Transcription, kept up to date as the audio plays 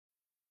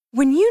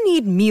When you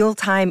need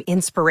mealtime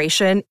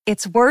inspiration,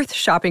 it's worth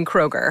shopping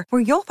Kroger,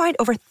 where you'll find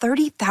over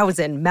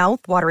 30,000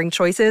 mouth-watering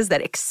choices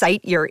that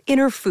excite your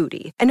inner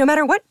foodie. And no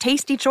matter what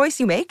tasty choice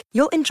you make,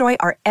 you'll enjoy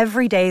our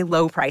everyday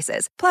low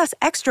prices, plus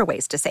extra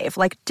ways to save,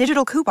 like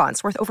digital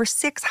coupons worth over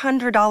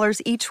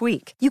 $600 each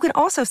week. You can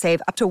also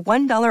save up to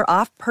 $1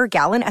 off per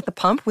gallon at the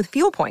pump with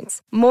fuel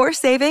points. More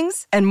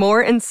savings and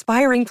more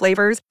inspiring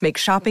flavors make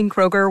shopping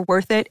Kroger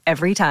worth it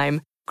every time.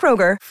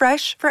 Kroger,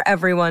 fresh for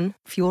everyone.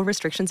 Fuel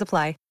restrictions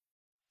apply.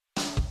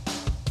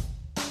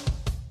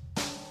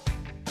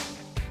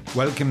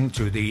 Welcome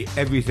to the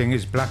Everything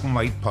is Black and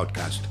White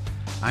podcast.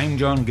 I'm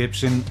John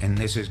Gibson and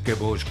this is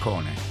Gibbo's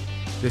Corner.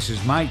 This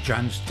is my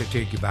chance to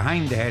take you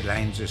behind the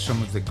headlines of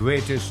some of the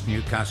greatest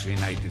Newcastle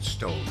United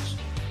stories.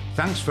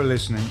 Thanks for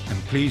listening and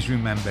please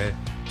remember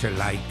to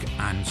like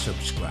and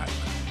subscribe.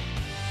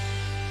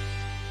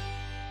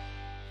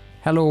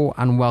 Hello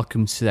and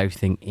welcome to the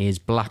Everything is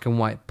Black and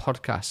White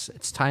podcast.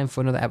 It's time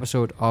for another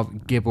episode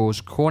of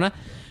Gibbo's Corner,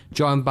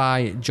 joined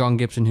by John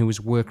Gibson, who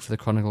has worked for the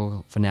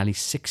Chronicle for nearly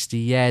 60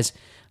 years.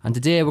 And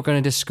today we're going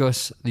to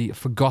discuss the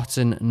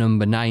forgotten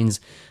number 9s,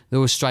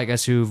 those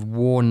strikers who've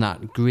worn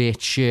that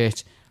great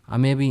shirt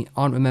and maybe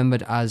aren't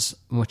remembered as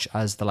much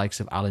as the likes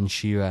of Alan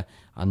Shearer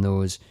and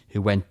those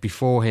who went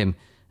before him.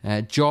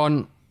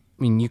 John,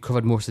 I mean, you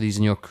covered most of these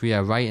in your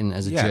career writing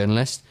as a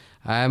journalist.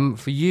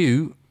 For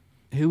you,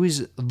 who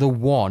is the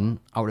one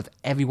out of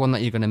everyone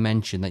that you're going to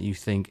mention that you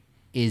think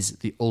is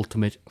the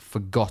ultimate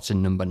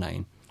forgotten number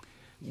 9?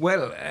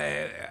 Well,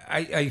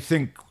 I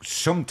think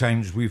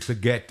sometimes we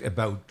forget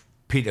about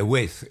Peter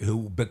With,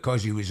 who,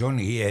 because he was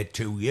only here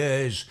 2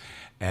 years,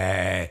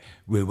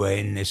 we were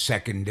in the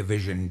second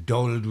division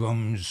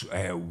doldrums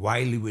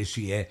while he was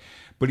here,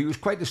 but he was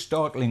quite a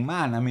startling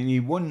man. I mean, he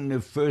won the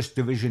first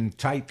division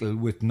title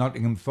with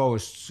Nottingham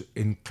Forest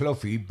in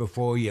Cloughie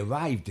before he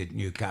arrived at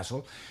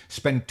Newcastle,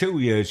 spent 2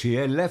 years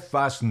here, left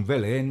Aston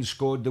Villa and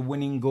scored the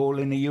winning goal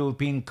in the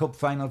European Cup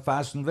final for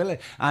Aston Villa,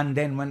 and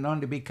then went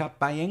on to be capped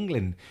by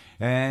England.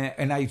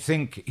 And I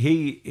think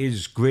he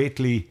is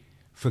greatly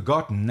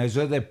forgotten, as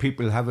other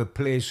people have a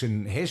place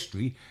in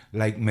history,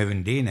 like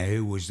Mirandina,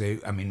 who was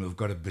we've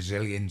got a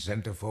Brazilian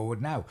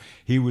centre-forward now.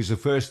 He was the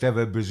first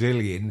ever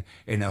Brazilian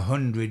in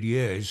 100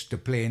 years to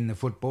play in the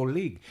Football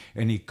League,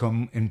 and he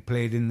come and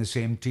played in the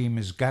same team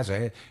as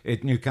Gaza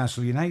at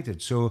Newcastle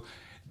United. So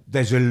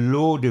there's a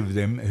load of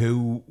them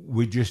who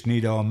we just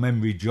need our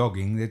memory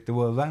jogging that they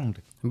were around.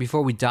 And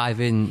before we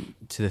dive in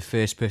to the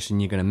first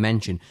person you're going to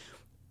mention,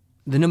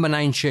 the number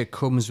 9 shirt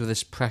comes with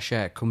this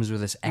pressure, it comes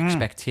with this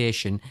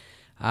expectation.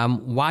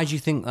 Why do you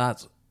think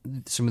that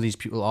some of these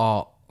people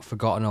are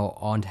forgotten or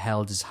aren't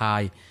held as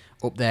high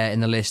up there in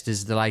the list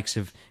as the likes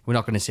of, we're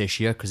not going to say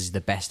Shearer because he's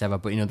the best ever,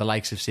 but the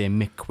likes of, say,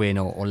 Mick Quinn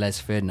or Les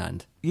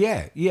Ferdinand?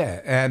 Yeah.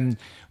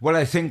 Well,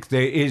 I think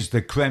there is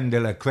the creme de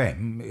la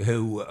creme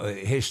who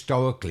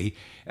historically,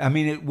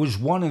 it was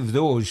one of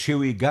those,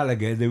 Hughie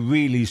Gallagher, that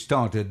really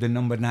started the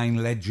number 9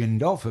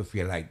 legend off, if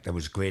you like. There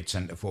was great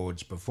centre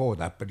forwards before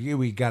that, but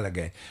Hughie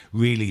Gallagher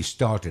really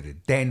started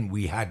it. Then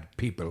we had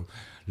people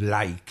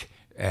like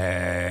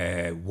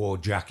War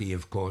Jackie,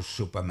 of course,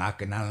 Super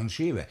Mac and Alan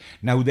Shearer.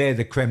 Now they're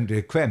the creme de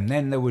la creme.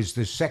 Then there was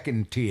the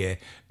second tier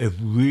of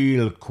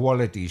real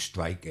quality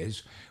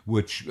strikers,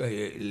 which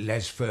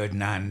Les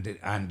Ferdinand,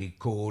 Andy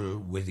Cole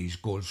with his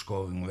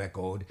goal-scoring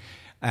record,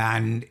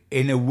 and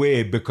in a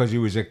way, because he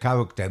was a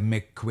character,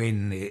 Mick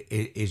Quinn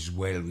is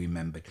well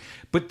remembered.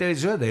 But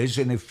there's others,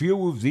 and a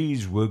few of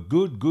these were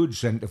good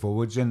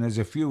centre-forwards, and there's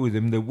a few of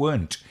them that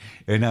weren't.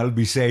 And I'll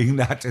be saying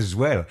that as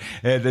well.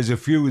 There's a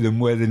few of them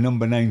where the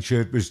number 9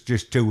 shirt was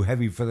just too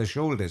heavy for the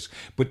shoulders.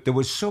 But there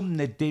was some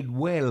that did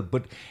well.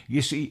 But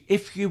you see,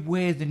 if you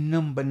wear the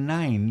number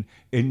 9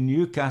 in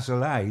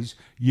Newcastle eyes,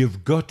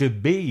 you've got to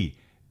be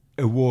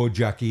a War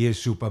Jackie, a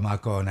Super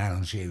Mac or an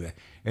Alan Shearer.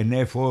 And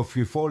therefore, if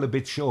you fall a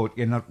bit short,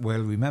 you're not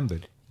well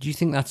remembered. Do you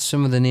think that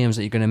some of the names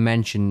that you're going to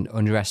mention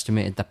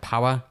underestimated the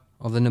power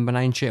of the number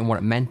 9 shirt and what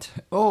it meant?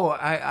 Oh,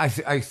 I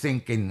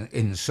think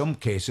in some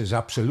cases,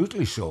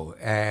 absolutely so.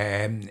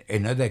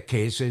 In other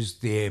cases,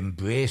 they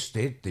embraced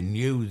it. They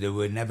knew they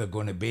were never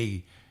going to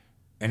be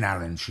an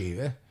Alan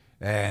Shearer.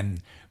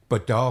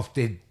 But they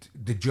did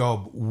the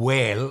job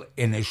well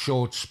in a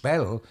short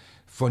spell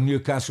for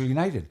Newcastle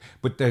United.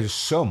 But there's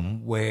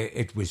some where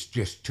it was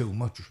just too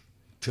much,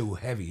 too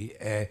heavy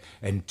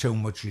and too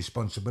much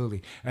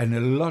responsibility. And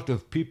a lot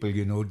of people,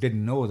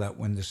 didn't know that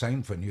when they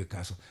signed for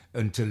Newcastle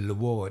until they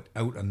wore it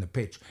out on the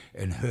pitch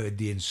and heard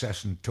the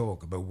incessant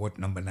talk about what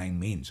number 9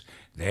 means.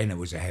 Then it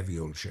was a heavy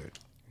old shirt.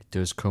 It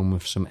does come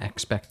with some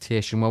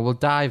expectation. Well, we'll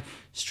dive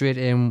straight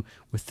in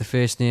with the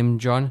first name,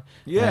 John.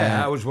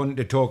 Yeah, I was wanting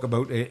to talk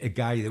about a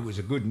guy that was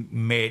a good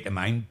mate of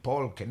mine,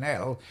 Paul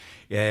Cannell,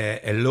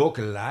 a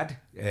local lad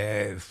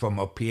from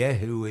up here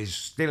who is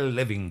still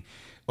living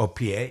up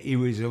here. He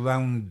was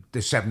around the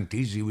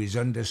 70s. He was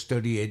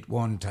understudy at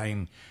one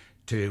time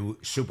to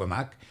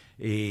Supermac.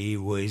 He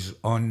was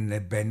on the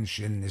bench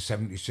in the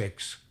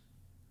 76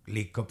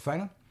 League Cup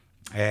final.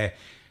 A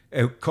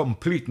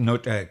complete and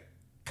utter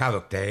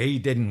character. He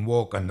didn't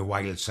walk on the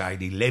wild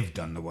side. He lived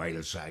on the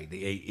wild side.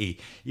 He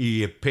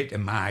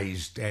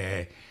epitomised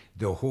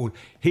the whole.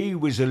 He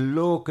was a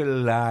local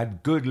lad,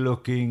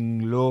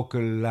 good-looking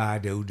local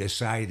lad who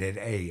decided,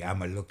 hey,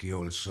 I'm a lucky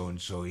old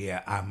so-and-so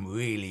here. I'm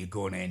really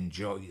going to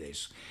enjoy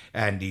this.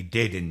 And he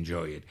did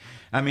enjoy it.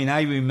 I mean,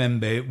 I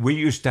remember we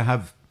used to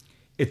have,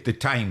 at the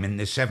time in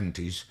the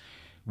 70s,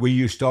 we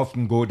used to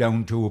often go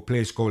down to a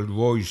place called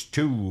Roy's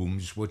Two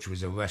Rooms, which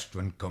was a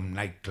restaurant cum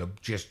nightclub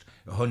just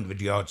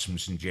 100 yards from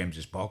St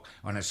James's Park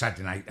on a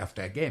Saturday night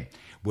after a game.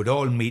 We'd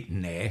all meet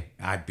in there.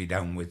 I'd be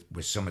down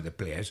with some of the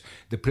players.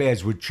 The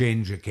players would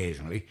change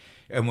occasionally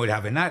and we'd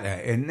have a natter.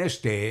 And this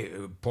day,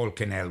 Paul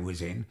Cannell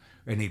was in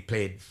and he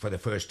played for the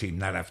first team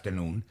that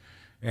afternoon.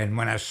 And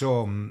when I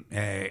saw him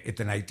at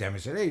the night time, I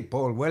said, hey,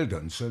 Paul, well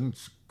done, son.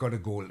 Got a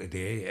goal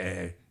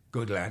today.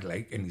 Good lad,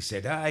 like. And he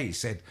said, he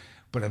said,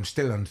 but I'm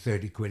still on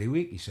 30 quid a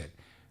week, he said.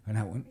 And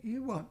I went,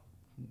 you what?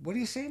 What are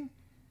you saying?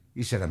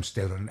 He said, I'm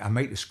still on, I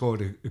might have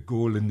scored a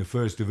goal in the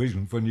first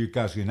division for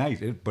Newcastle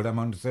United, but I'm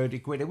on 30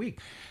 quid a week.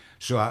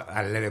 So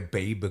I let it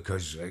be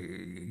because,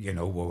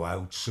 we're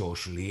out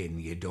socially and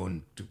you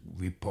don't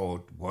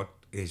report what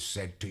is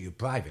said to you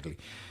privately.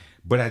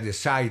 But I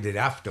decided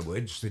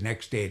afterwards, the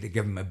next day, to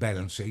give him a bell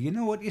and say, you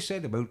know what you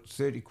said about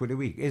 30 quid a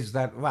week? Is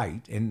that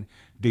right? And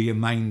do you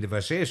mind if I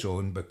say so?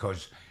 And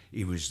because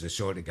he was the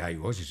sort of guy he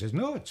was, he says,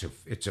 no,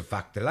 it's a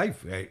fact of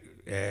life.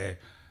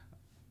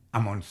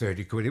 I'm on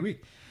 30 quid a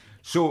week.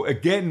 So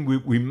again,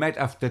 we met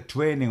after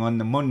training on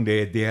the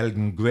Monday at the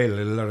Eldon Grill.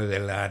 A lot of the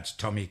lads,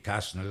 Tommy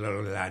Cass and a lot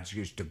of the lads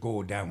used to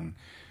go down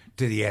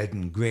to the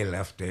Eldon Grill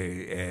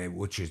after,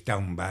 which is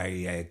down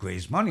by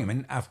Gray's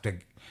Monument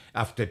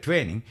after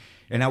training.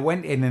 And I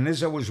went in, and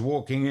as I was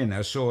walking in,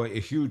 I saw a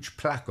huge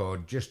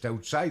placard just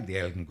outside the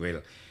Eldon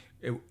Grill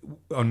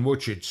on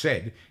which it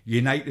said,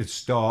 United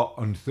start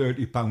on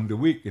 £30 a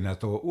week. And I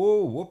thought,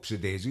 oh,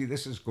 whoops-a-daisy,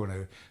 this is going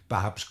to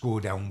perhaps go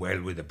down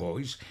well with the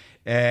boys.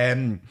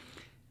 And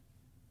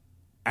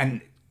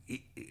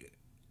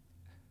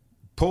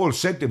Paul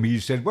said to me, he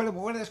said, well,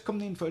 what has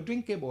come in for a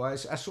drink here, boy?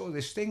 I saw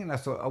this thing and I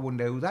thought, I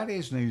wonder who that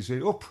is. And he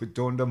said, it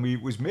dawned on me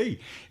it was me.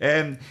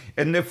 And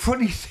the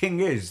funny thing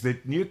is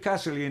that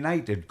Newcastle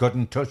United got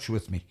in touch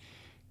with me.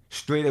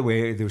 Straight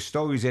away, there were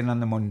stories in on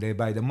the Monday.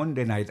 By the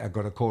Monday night, I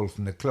got a call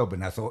from the club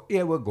and I thought,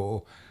 here we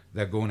go,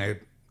 they're going to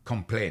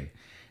complain.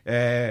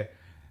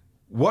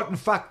 What in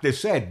fact they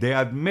said, they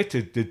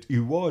admitted that he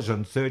was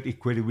on 30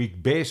 quid a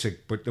week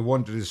basic, but they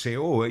wanted to say,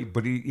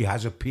 but he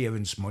has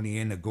appearance money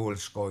and a goal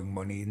scoring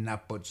money and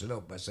that puts it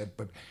up. I said,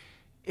 but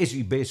is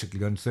he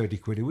basically on 30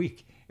 quid a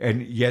week?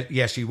 And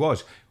yes, he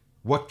was.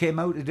 What came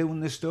out of doing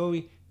the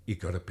story? He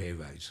got a pay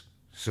rise.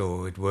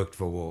 So it worked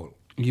for all.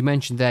 You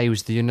mentioned there he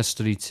was the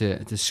understudy to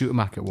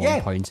Supermac at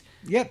one point.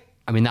 Yep.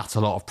 I mean, that's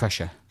a lot of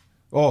pressure.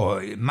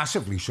 Oh,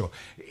 massively so.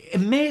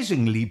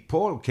 Amazingly,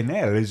 Paul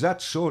Cannell is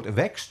that sort of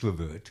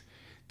extrovert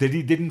that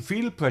he didn't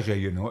feel pressure,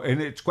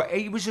 and it's quite.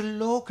 He was a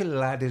local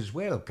lad as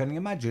well. Can you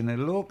imagine a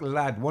local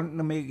lad wanting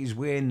to make his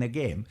way in the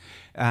game,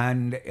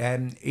 and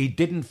he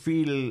didn't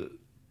feel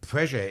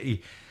pressure.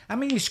 He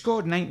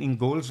scored 19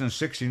 goals in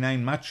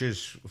 69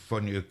 matches for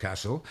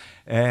Newcastle.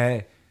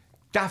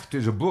 Daft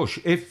as a bush.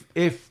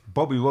 If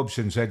Bobby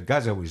Robson said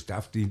Gaza was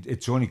daft,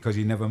 it's only because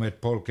he never met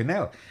Paul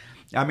Cannell.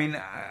 I mean,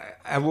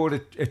 I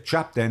wrote a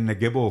chapter in the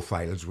Gibbo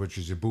Files, which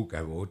is a book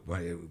I wrote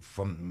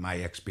from my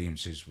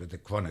experiences with the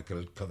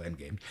Chronicle current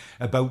games,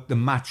 about the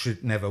match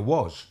that never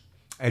was.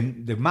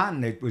 And the man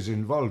that was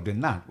involved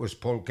in that was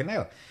Paul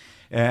Cannell.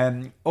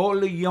 All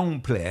the young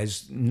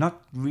players,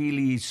 not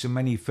really so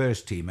many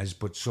first-teamers,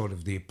 but sort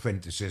of the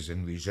apprentices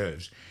and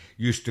reserves,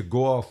 used to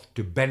go off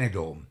to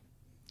Benidorm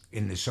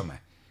in the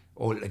summer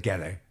all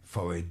together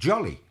for a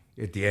jolly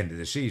at the end of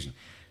the season.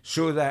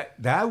 So that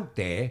they're out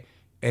there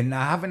and they're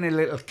having a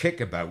little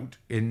kickabout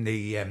in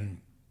the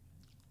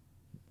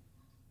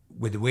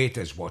with the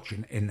waiters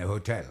watching in the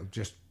hotel,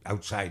 just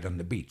outside on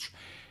the beach.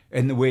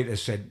 And the waiter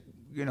said,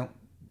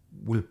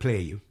 we'll play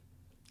you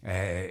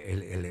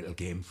a little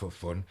game for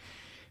fun.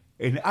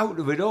 And out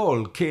of it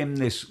all came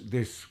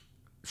this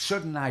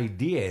sudden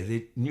idea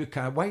that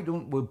Newcastle, why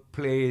don't we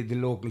play the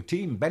local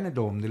team,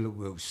 Benidorm,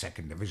 the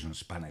second division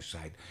Spanish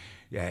side?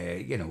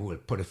 We'll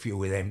put a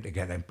few of them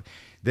together.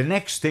 The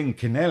next thing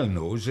Cannell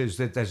knows is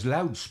that there's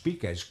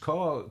loudspeakers,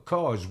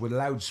 cars with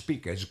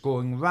loudspeakers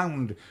going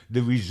round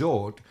the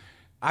resort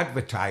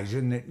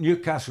advertising that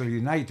Newcastle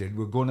United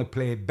were going to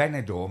play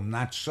Benidorm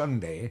that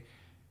Sunday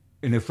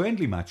in a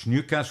friendly match,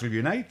 Newcastle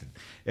United.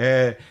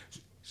 And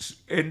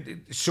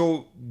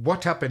so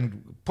what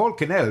happened, Paul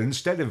Cannell,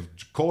 instead of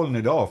calling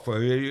it off,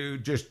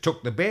 just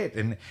took the bait,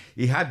 and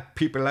he had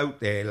people out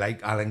there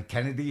like Alan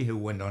Kennedy, who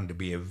went on to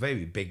be a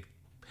very big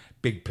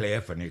player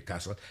for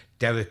Newcastle,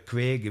 Derek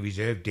Craig, a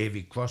reserve,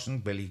 Davy Crossan,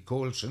 Billy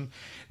Colson.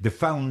 They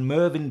found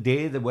Mervyn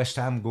Day, the West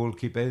Ham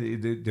goalkeeper.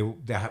 They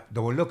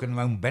were looking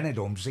around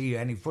Benidorm to see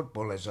any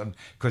footballers on,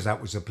 because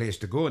that was the place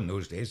to go in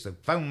those days. They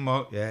found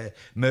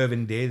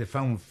Mervyn Day, they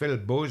found Phil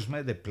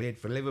Bosma, they played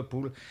for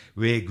Liverpool,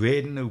 Ray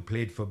Graydon, who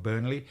played for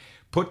Burnley,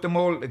 put them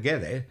all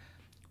together,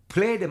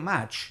 played a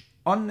match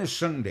on the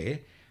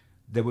Sunday,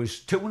 there was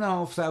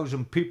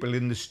 2,500 people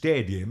in the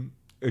stadium.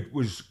 It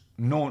was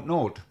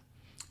 0-0.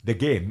 The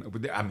game,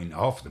 I mean,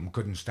 half of them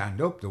couldn't stand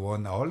up. They were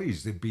on the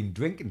hollies. They'd been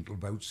drinking till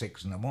about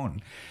 6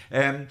 a.m.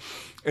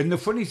 And the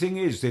funny thing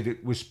is that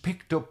it was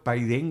picked up by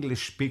the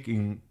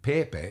English-speaking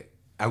paper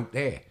out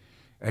there.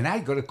 And I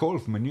got a call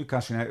from a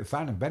Newcastle United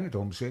fan in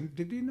Benidorm saying,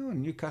 did you know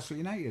Newcastle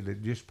United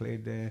had just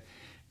played there?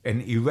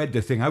 And he read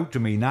the thing out to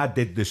me, and I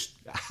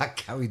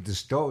carried the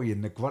story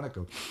in the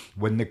Chronicle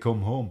when they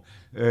come home.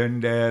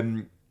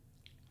 And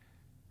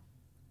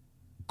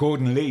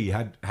Gordon Lee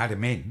had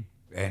him in,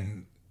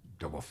 and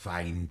they were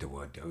fine.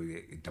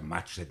 The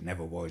match that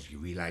never was. You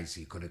realise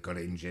he could have got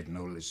injured and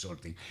all this sort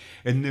of thing.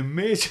 And the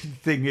amazing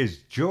thing is,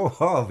 Joe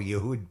Harvey,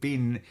 who had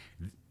been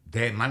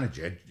their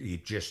manager, he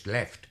just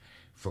left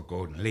for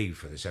Gordon Lee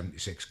for the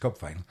 76 Cup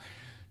final.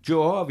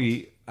 Joe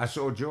Harvey, I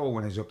saw Joe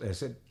when he was up there. I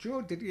said,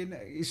 Joe, did you know?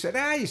 He said,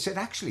 He said,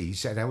 actually, he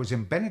said, I was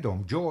in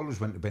Benidorm. Joe always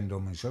went to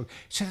Benidorm himself.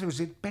 He said, I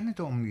was at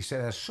Benidorm. He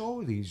said, I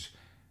saw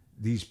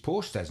these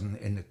posters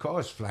in the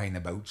cars flying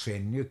about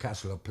saying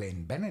Newcastle are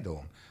playing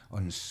Benidorm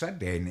on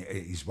Saturday. And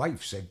his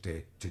wife said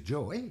to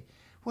Joe, hey,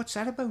 what's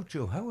that about,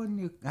 Joe?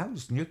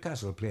 How's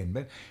Newcastle playing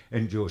Ben?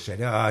 And Joe said,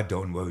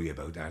 don't worry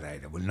about that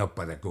either. We'll not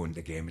bother going to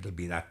the game. It'll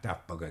be that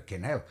daft bugger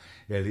Kinnell.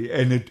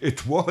 And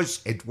it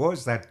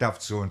was that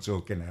daft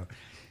so-and-so Kinnell.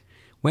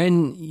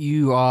 When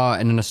you are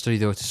in a study,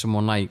 though, to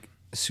someone like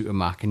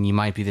Supermac, and you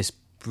might be this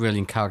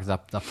brilliant character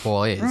that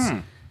Paul is,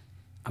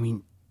 I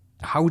mean,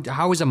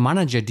 how as a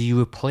manager do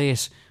you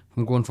replace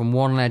from going from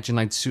one legend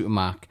like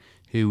Supermac,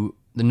 who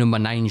the number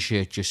 9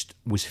 shirt just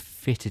was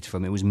fitted for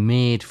him, it was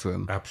made for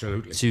him,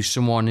 absolutely, to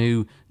someone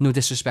who, no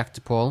disrespect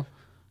to Paul,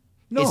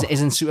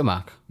 isn't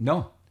Supermac?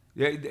 No.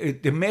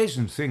 The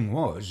amazing thing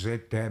was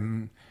that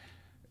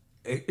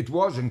it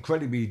was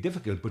incredibly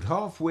difficult, but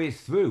halfway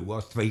through,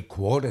 or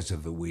 3/4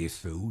 of the way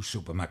through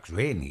Supermac's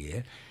reign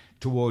here,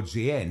 towards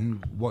the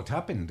end, what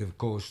happened, of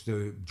course,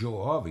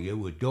 Joe Harvey,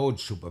 who adored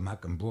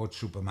Supermac and brought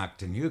Supermac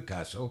to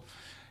Newcastle,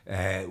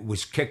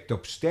 was kicked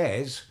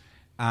upstairs,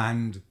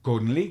 and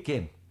Gordon Lee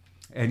came.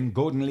 And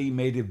Gordon Lee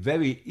made it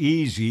very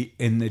easy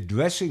in the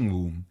dressing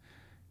room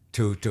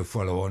to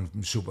follow on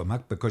from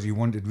Supermac, because he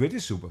wanted rid of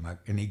Supermac,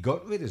 and he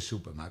got rid of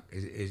Supermac,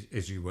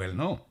 as you well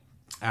know.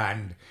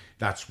 And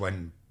that's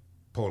when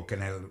Paul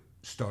Kinnell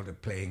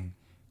started playing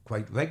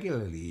quite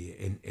regularly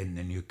in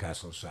the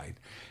Newcastle side.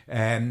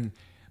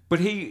 But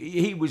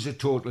he was a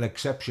total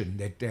exception.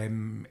 That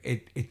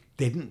it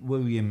didn't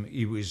worry him.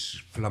 He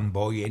was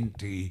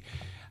flamboyant. He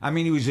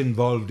was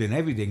involved in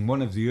everything.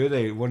 One of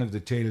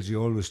the tales he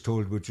always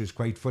told, which was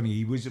quite funny,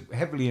 he was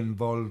heavily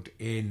involved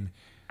in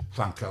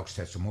Frank Clark's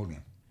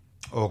testimonial,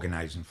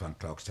 organising Frank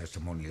Clark's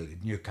testimonial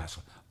at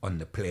Newcastle on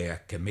the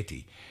player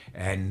committee.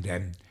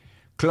 And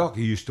Clark,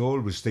 he used to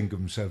always think of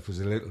himself as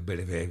a little bit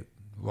of a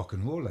rock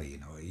and roller, you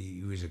know.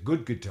 He was a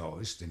good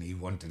guitarist and he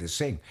wanted to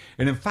sing.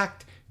 And in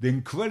fact, the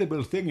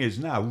incredible thing is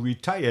now,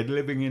 retired,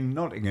 living in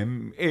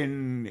Nottingham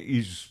in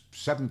his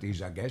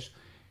 70s, I guess,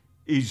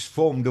 he's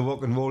formed a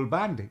rock and roll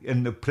band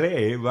and they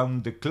play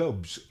around the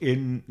clubs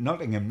in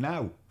Nottingham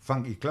now,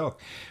 Frankie Clark.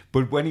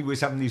 But when he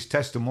was having his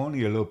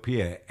testimonial up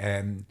here,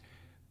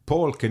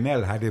 Paul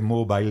Kinnell had a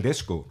mobile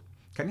disco.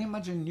 Can you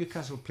imagine a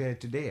Newcastle player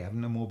today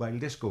having a mobile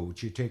disco,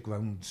 which you take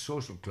around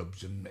social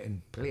clubs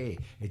and play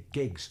at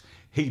gigs?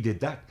 He did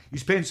that.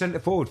 He's playing centre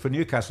forward for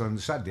Newcastle on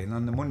the Saturday, and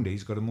on the Monday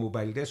he's got a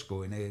mobile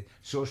disco in a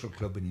social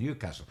club in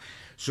Newcastle.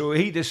 So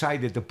he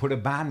decided to put a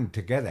band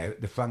together,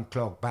 the Frank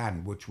Clark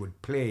Band, which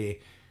would play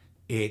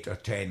 8 or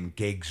 10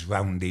 gigs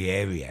round the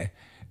area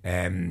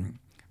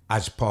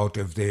as part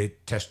of the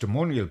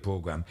testimonial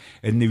programme.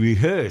 And they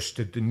rehearsed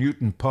at the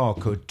Newton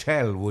Park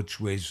Hotel, which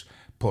was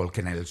Paul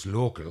Kinnell's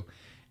local.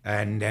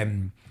 And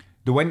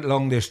they went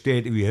along this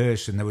day to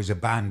rehearse, and there was a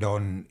band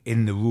on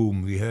in the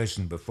room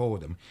rehearsing before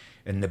them,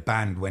 and the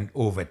band went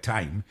over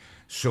time.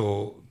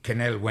 So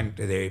Kinnell went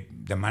to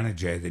the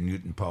manager of the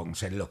Newton Park and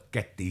said, look,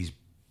 get these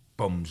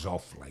bums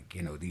off, like,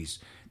 you know, these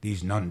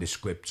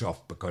nondescripts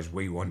off, because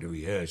we want to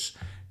rehearse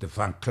the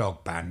Frank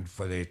Clark Band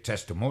for the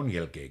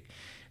testimonial gig.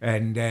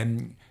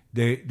 And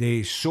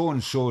the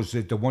so-and-sos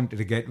that they wanted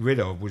to get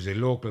rid of was a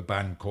local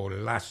band called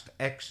Last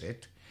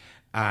Exit,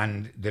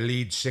 and the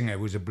lead singer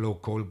was a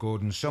bloke called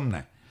Gordon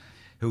Sumner,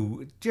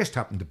 who just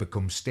happened to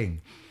become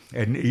Sting.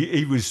 And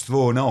he was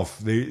thrown off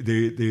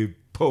the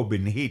pub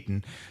in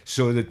Heaton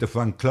so that the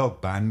Frank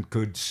Clark Band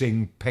could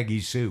sing Peggy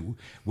Sue,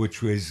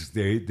 which was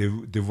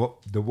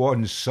the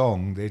one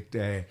song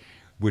that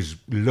was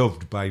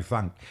loved by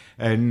Frank.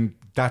 And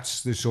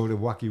that's the sort of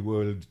wacky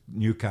world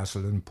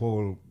Newcastle and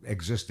Paul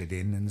existed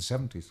in the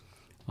 70s.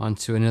 On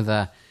to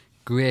another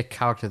great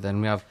character then.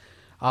 We have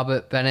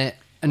Albert Bennett,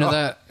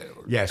 another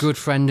good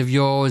friend of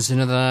yours,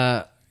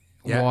 another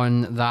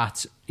one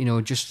that, you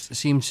know, just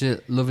seemed to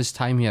love his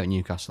time here at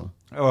Newcastle.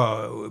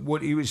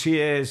 He was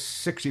here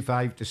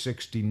 65 to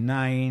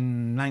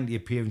 69, 90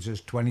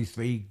 appearances,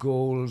 23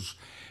 goals,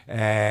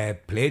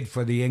 played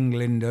for the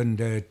England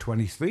under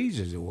 23s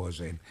as it was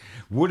then.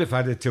 Would have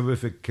had a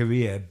terrific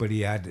career, but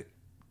he had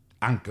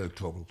ankle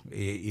trouble.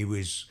 He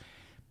was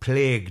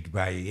plagued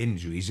by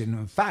injuries, and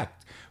in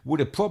fact would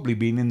have probably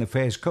been in the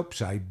First Cup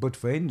side but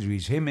for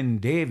injuries. Him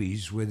and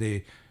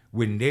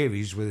Wyn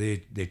Davies were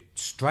the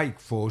strike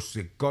force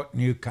that got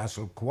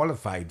Newcastle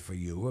qualified for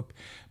Europe,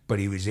 but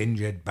he was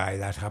injured. By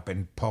that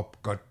happened, Pop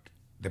got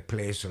the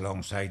place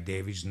alongside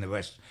Davies, and the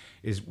rest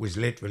was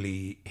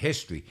literally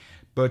history.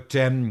 But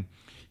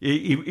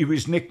he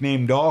was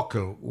nicknamed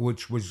Arkle,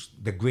 which was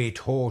the great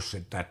horse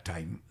at that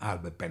time,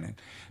 Albert Bennett,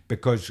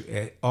 because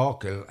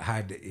Arkle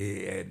had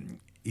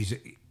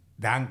the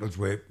ankles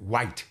were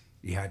white.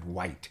 He had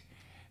white,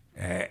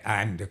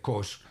 and of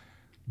course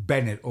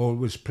Bennett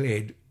always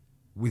played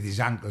with his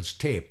ankles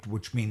taped,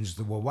 which means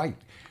they were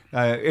white.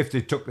 If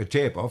they took the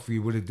tape off, he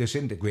would have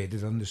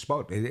disintegrated on the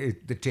spot.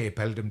 The tape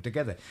held him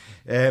together,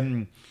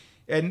 and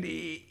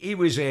he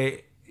was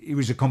a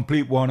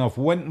complete one-off.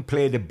 Went and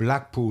played at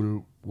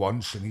Blackpool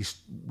once, and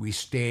we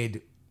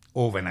stayed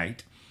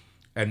overnight,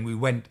 and we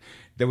went.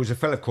 There was a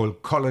fella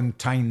called Colin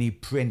Tiny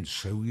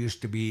Prince who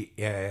used to be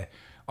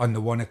on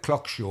the 1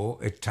 o'clock show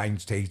at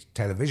Times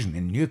Television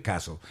in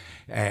Newcastle,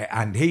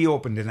 and he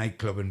opened a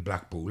nightclub in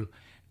Blackpool,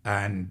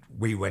 and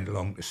we went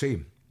along to see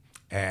him.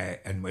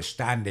 And we're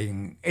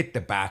standing at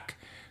the back,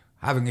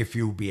 having a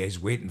few beers,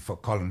 waiting for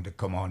Colin to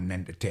come on and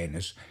entertain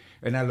us.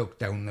 And I looked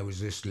down, there was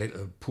this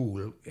little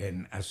pool,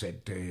 and I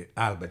said to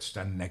Albert,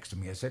 standing next to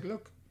me, I said,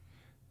 "Look,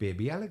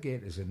 baby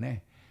alligators in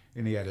there."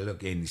 And he had a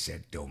look in, he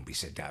said, "Don't be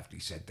so daft." He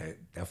said,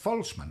 they're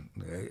false, man.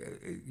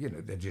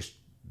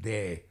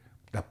 They're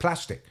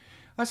plastic.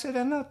 I said,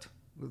 "They're not.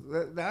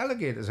 They're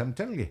alligators, I'm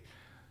telling you."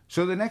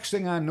 So the next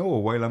thing I know,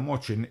 while I'm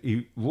watching,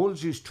 he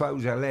rolls his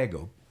trouser leg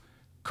up,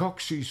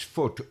 cocks his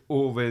foot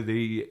over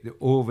the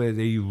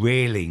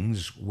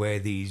railings where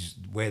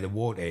the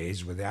water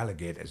is, with the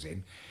alligators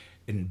in,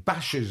 and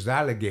bashes the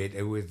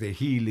alligator with the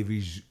heel of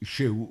his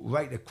shoe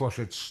right across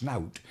its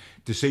snout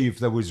to see if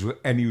there was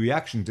any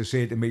reaction, to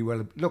say to me,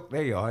 "Well, look,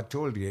 there you are, I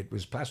told you it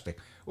was plastic."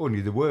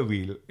 Only they were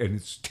real, and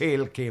its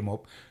tail came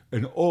up,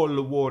 and all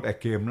the water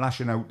came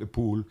lashing out the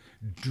pool,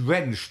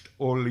 drenched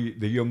all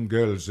the young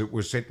girls that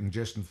were sitting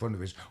just in front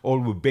of us, all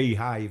with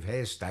beehive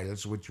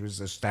hairstyles, which was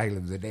the style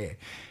of the day.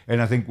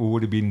 And I think we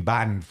would have been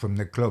banned from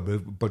the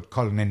club, but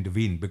Colin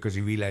intervened because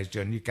he realised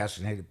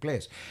Newcastle had a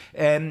place.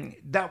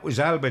 That was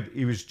Albert.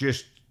 He was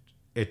just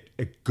a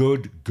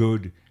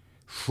good,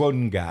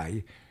 fun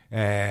guy.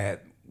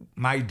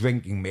 My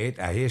drinking mate,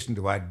 I hasten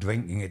to add,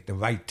 drinking at the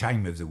right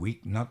time of the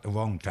week, not the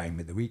wrong time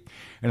of the week.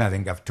 And I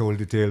think I've told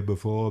the tale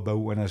before about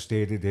when I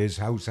stayed at his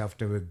house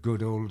after a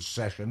good old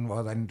session,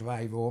 rather than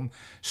drive home,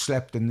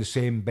 slept in the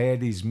same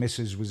bed. His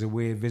missus was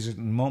away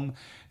visiting mum,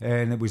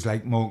 and it was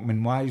like Morecambe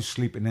and Wise,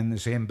 sleeping in the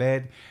same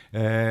bed.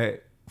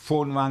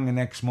 Phone rang the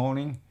next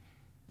morning.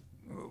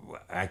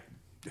 I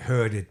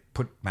heard it,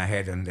 put my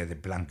head under the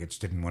blankets,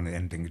 didn't want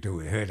anything to do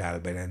with it. I heard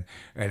Albert, and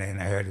then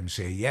I heard him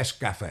say, "Yes,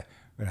 Gaffer."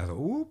 And I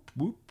thought,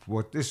 whoop,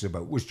 what this is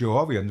about? It was Joe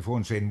Harvey on the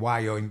phone saying,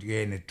 "Why aren't you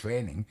in at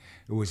training?"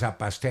 It was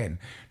 10:30.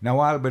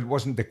 Now, Albert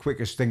wasn't the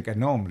quickest thinker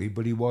normally,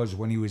 but he was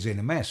when he was in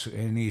a mess.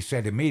 And he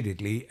said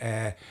immediately,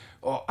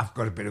 "I've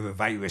got a bit of a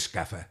virus,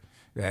 Gaffer.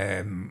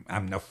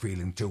 I'm not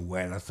feeling too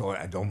well. I thought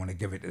I don't want to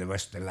give it to the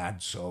rest of the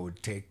lads, so I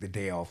would take the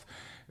day off."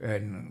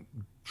 And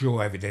Joe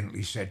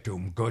evidently said to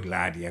him, "Good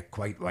lad, you're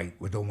quite right.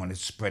 We don't want it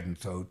spreading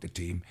throughout the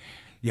team.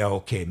 Yeah,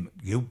 okay,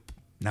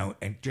 now,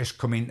 and just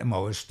come in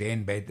tomorrow, stay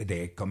in bed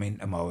today, come in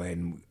tomorrow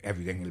and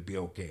everything will be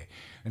okay."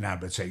 And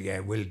Albert said, "Yeah,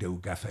 will do,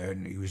 Gaffer."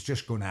 And he was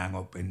just going to hang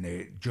up,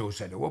 and Joe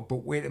said, "Oh,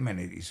 but wait a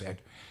minute," he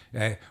said.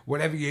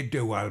 "Whatever you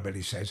do, Albert,"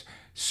 he says,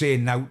 "say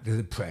now to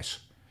the press."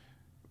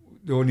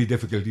 The only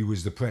difficulty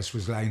was the press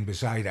was lying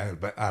beside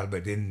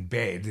Albert in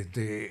bed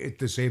at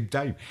the same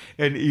time.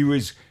 And he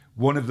was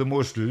one of the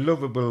most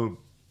lovable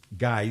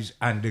guys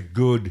and a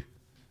good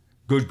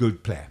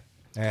player.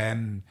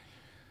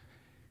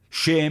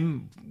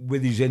 Shame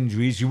with his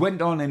injuries. He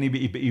went on and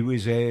he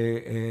was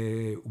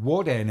a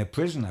warder in a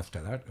prison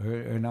after that.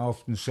 And I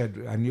often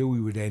said I knew he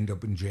would end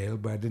up in jail,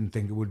 but I didn't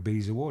think it would be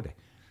as a warder.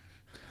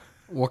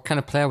 What kind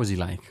of player was he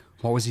like?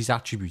 What was his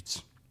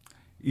attributes?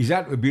 His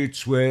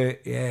attributes were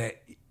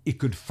he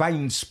could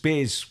find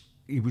space.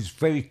 He was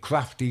very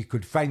crafty. He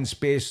could find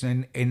space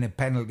in the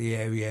penalty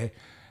area.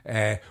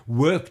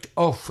 Worked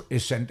off a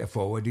centre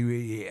forward.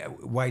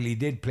 While he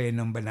did play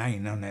number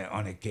 9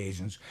 on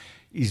occasions,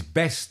 his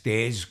best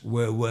days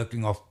were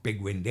working off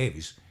Big Wyn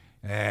Davies.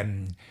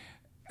 And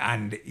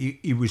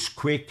he was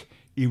quick,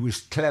 he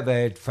was clever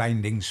at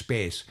finding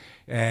space.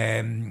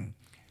 And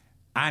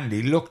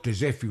he looked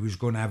as if he was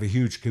going to have a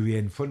huge career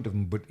in front of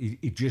him, but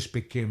he just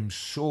became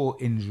so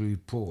injury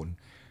prone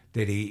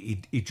that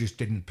he just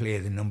didn't play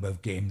the number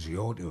of games he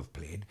ought to have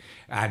played.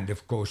 And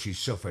of course he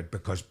suffered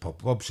because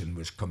Pop Robson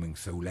was coming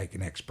through like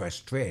an express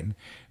train,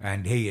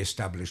 and he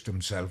established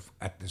himself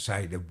at the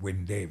side of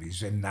Wyn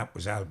Davies, and that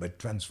was Albert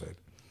transferred.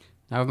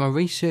 Now, if my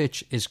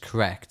research is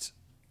correct,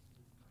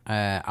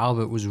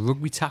 Albert was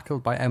rugby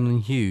tackled by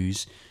Emlyn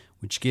Hughes,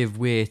 which gave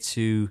way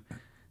to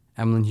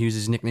Emlyn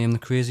Hughes' nickname, the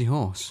Crazy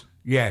Horse.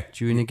 Yeah.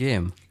 During the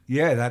game.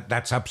 Yeah,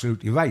 that's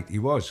absolutely right. He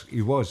was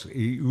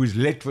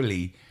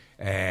literally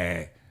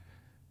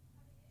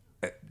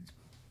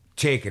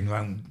taken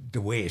round the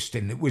waist,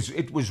 and it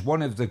was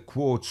one of the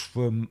quotes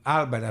from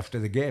Albert after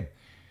the game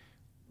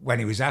when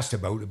he was asked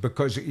about it,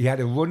 because he had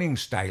a running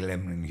style,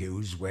 Emlyn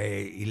Hughes, where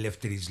he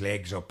lifted his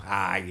legs up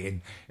high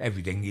and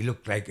everything. He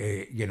looked like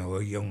a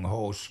young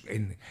horse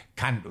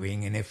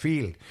cantering in a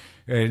field.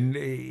 And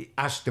he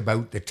asked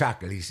about the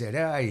tackle. He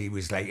said, he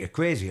was like a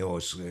crazy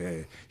horse,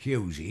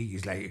 Hughesy.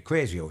 He's like a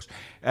crazy horse.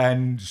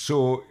 And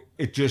so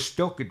it just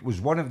stuck. It was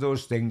one of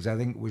those things, I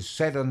think, was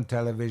said on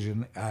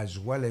television as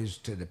well as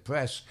to the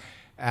press,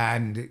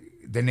 and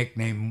the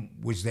nickname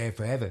was there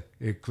forever.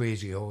 A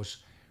crazy horse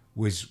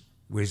was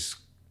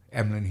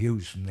Emlyn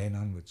Hughes from then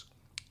onwards.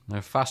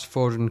 Now, fast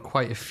forwarding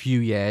quite a few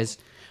years,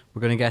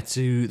 we're going to get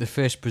to the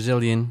first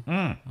Brazilian,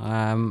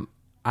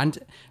 and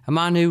a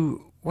man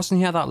who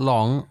wasn't here that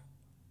long.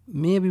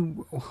 Maybe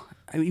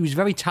he was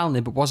very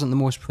talented, but wasn't the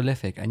most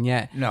prolific. And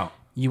yet, no,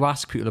 you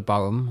ask people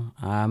about him,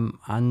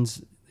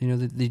 and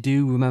they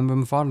do remember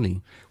him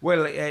fondly.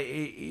 Well,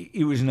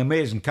 he was an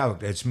amazing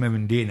character. It's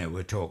Mirandinha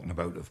we're talking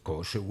about, of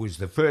course. It was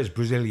the first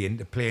Brazilian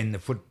to play in the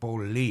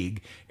Football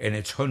League in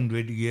its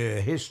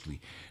 100-year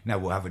history. Now,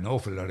 we have an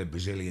awful lot of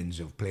Brazilians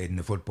who have played in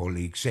the Football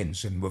League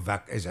since, and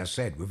as I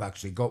said, we've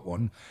actually got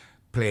one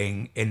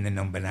playing in the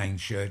number 9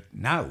 shirt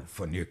now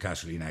for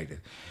Newcastle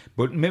United.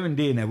 But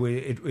Mirandinha,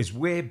 it was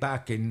way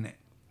back in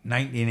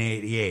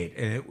 1988,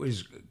 and it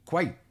was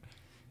quite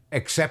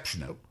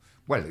exceptional.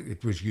 Well,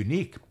 it was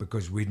unique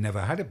because we'd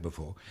never had it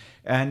before.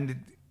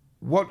 And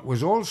what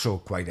was also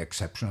quite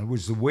exceptional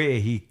was the way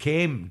he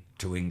came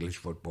to English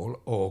football,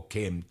 or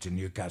came to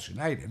Newcastle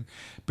United,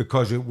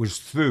 because it was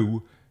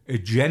through a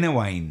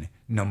genuine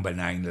number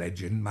 9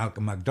 legend,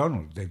 Malcolm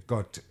MacDonald, that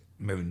got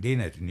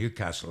Mirandinha to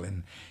Newcastle.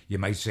 And you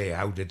might say,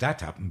 how did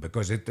that happen?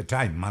 Because at the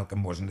time,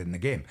 Malcolm wasn't in the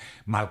game.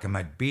 Malcolm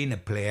had been a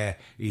player,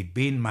 he'd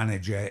been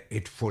manager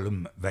at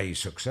Fulham very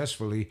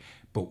successfully,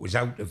 but was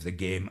out of the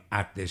game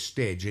at this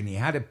stage. And he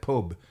had a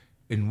pub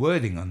in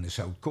Worthing on the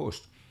south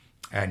coast,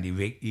 and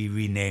he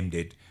renamed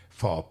it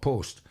Far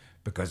Post,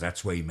 because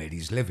that's where he made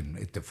his living,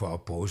 at the Far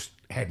Post,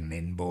 heading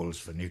in balls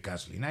for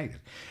Newcastle United.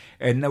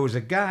 And there was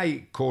a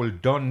guy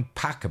called Don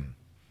Packham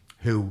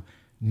who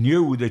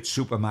knew that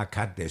Supermac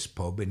had this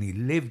pub, and he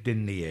lived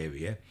in the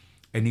area,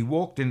 and he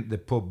walked into the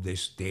pub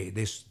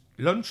this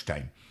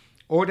lunchtime,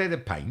 ordered a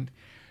pint,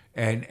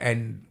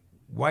 and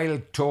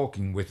while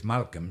talking with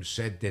Malcolm,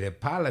 said that a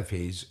pal of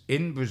his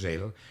in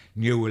Brazil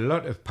knew a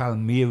lot of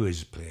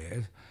Palmeiras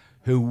players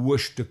who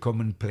wished to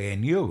come and play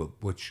in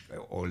Europe, which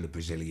all the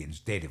Brazilians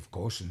did, of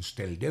course, and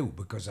still do,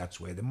 because that's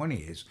where the money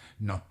is,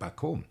 not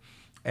back home.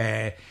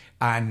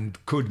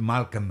 And could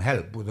Malcolm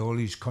help with all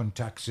his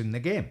contacts in the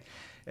game?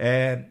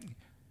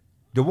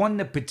 The one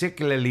that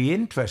particularly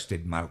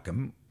interested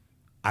Malcolm,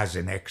 as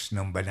an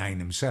ex-number 9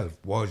 himself,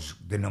 was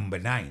the number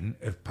 9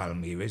 of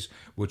Palmeiras,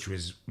 which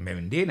was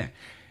Mirandinha.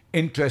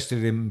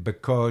 Interested him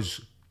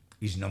because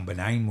he's number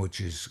 9,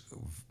 which is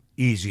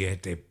easier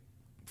to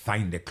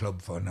find a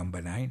club for number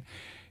 9.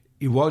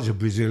 He was a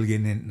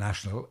Brazilian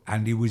international,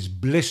 and he was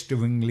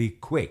blisteringly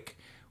quick,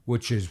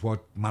 which is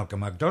what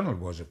Malcolm MacDonald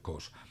was, of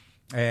course.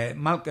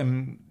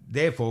 Malcolm,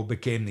 therefore,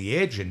 became the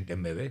agent of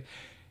Mirror.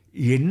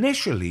 He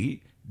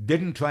initially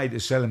didn't try to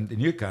sell him to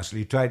Newcastle.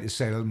 He tried to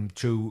sell him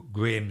to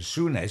Graham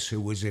Souness, who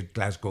was a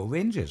Glasgow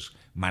Rangers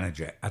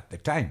manager at the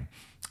time.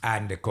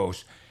 And, of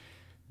course,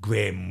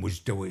 Graham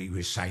was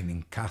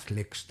signing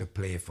Catholics to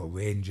play for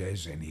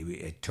Rangers, and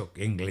he took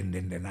England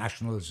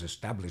internationals,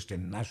 established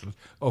internationals,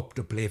 up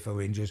to play for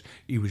Rangers.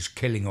 He was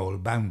killing all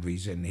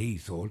boundaries, and he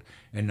thought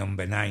a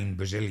number 9,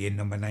 Brazilian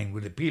number 9,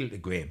 would appeal to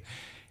Graham.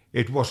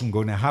 It wasn't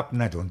going to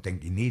happen. I don't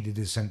think he needed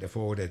a centre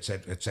forward,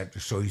 etc.,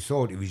 etc. So he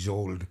thought of his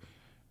old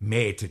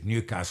mate at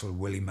Newcastle,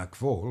 Willie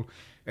McFall,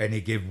 and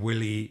he gave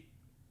Willie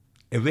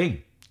a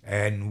ring,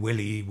 and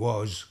Willie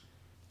was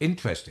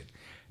interested.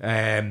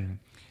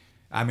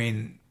 I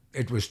mean,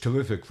 it was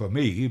terrific for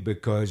me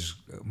because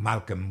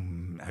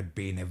Malcolm had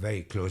been a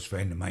very close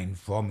friend of mine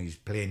from his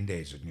playing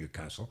days at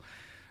Newcastle,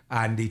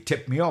 and he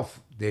tipped me off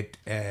that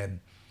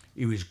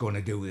he was going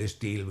to do this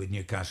deal with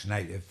Newcastle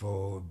United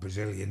for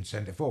Brazilian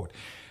centre forward.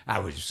 I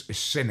was as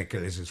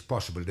cynical as it's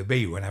possible to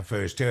be when I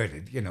first heard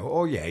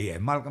it.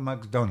 Malcolm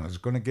MacDonald's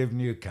going to give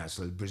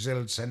Newcastle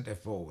Brazil centre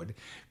forward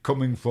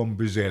coming from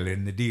Brazil,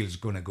 and the deal's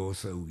going to go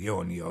through.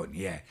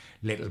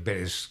 Little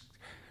bit of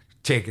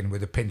taken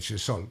with a pinch of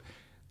salt.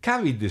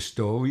 Carried the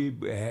story,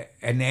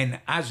 and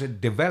then as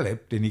it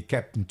developed, and he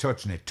kept in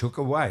touch, and it took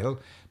a while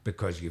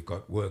because you've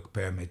got work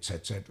permits,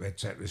 etc.,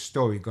 etc. The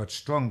story got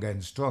stronger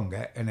and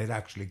stronger, and it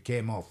actually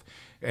came off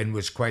and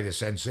was quite a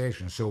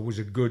sensation. So it was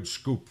a good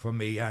scoop for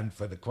me and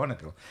for the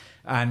Chronicle.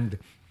 And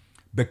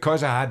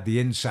because I had the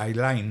inside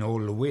line all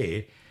the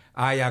way,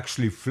 I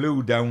actually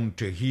flew down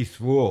to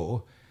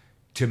Heathrow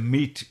to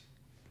meet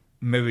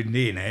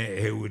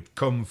Mirandinha, who had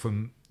come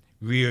from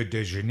Rio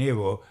de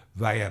Janeiro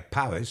via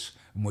Paris,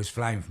 and was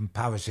flying from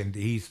Paris into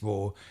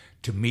Heathrow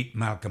to meet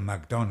Malcolm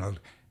MacDonald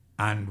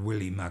and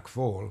Willie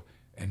McFall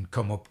and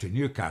come up to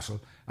Newcastle.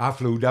 I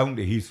flew down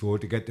to Heathrow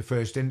to get the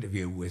first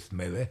interview with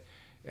Mirror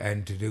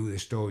and to do the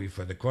story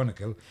for the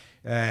Chronicle.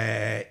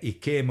 He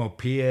came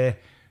up here,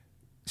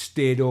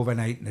 stayed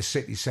overnight in the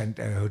city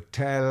centre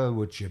hotel,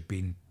 which had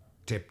been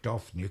tipped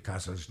off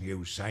Newcastle's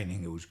new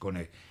signing, who was going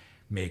to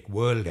make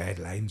world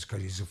headlines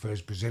because he's the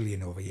first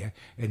Brazilian over here.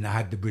 And they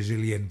had the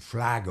Brazilian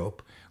flag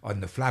up on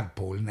the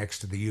flagpole next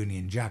to the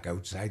Union Jack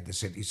outside the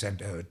city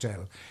centre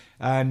hotel.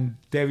 And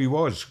there he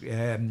was.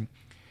 And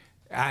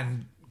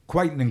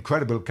quite an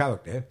incredible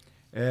character.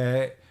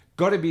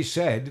 Got to be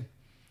said,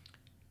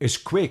 as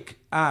quick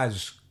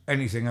as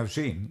anything I've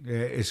seen,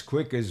 as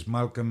quick as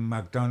Malcolm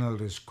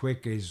McDonald, as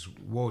quick as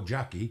War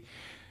Jackie.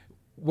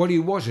 What he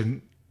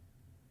wasn't,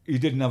 he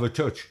didn't have a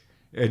touch.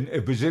 And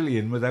a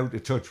Brazilian without a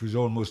touch was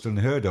almost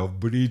unheard of,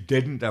 but he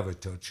didn't have a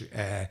touch.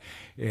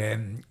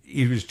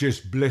 He was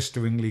just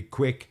blisteringly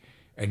quick,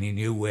 and he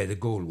knew where the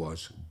goal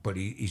was, but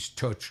his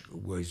touch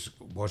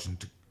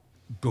wasn't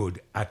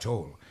good at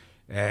all.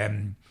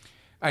 And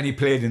he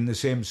played in the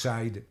same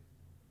side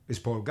as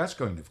Paul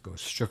Gascoigne, of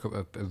course. Struck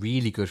up a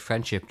really good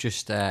friendship.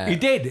 He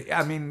did.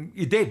 I mean,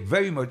 he did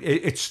very much.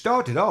 It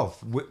started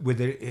off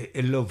with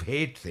a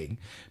love-hate thing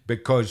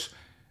because,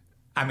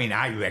 I mean,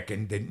 I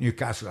reckon that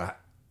Newcastle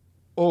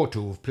ought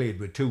to have played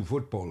with two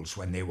footballs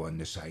when they were on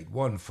the side,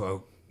 one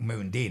for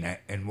Moundina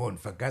and one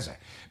for Gaza,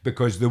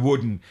 because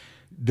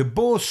they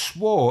both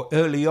swore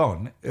early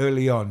on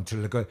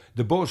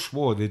they both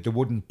swore that they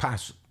wouldn't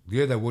pass.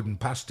 The other wouldn't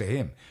pass to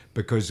him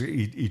because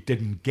he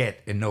didn't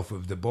get enough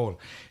of the ball.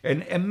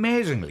 And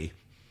amazingly,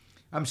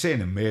 I'm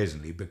saying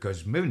amazingly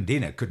because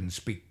Moundina couldn't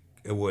speak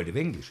a word of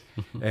English.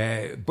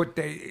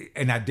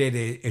 And I did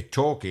a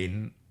talk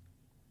in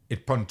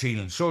at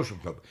Pontine Social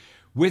Club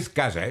with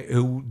Gaza,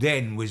 who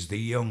then was the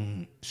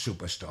young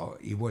superstar.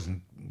 He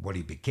wasn't what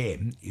he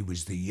became. He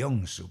was the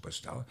young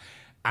superstar.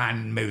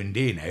 And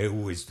Moundina, who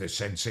was the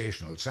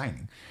sensational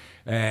signing.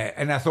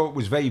 And I thought it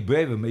was very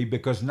brave of me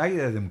because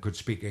neither of them could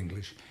speak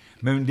English.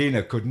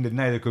 Moundina couldn't, and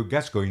neither could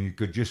Gascoigne. He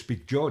could just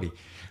speak Geordie.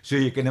 So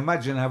you can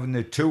imagine having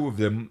the two of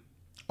them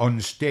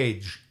on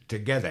stage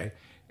together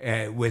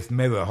with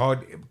Mirror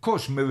Hard. Of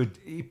course, Mirror,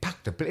 he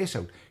packed the place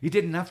out. He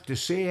didn't have to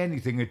say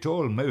anything at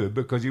all, Mirror,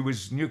 because he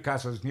was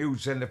Newcastle's new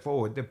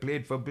centre-forward that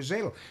played for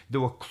Brazil. They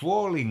were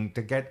crawling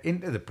to get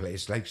into the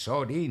place like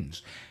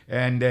sardines.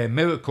 And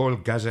Mirror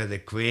called Gaza the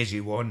crazy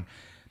one.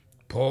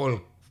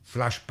 Paul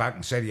flashed back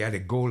and said he had a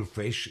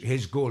goldfish.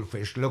 His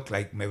goldfish looked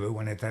like Mirror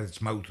when it had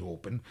its mouth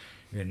open.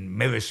 And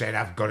Mirror said,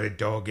 I've got a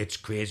dog, it's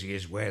crazy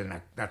as well,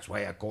 and that's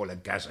why I call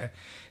it Gaza.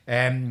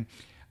 And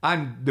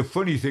the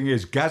funny thing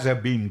is, Gaza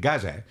being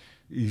Gaza,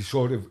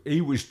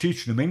 he was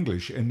teaching them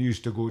English and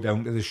used to go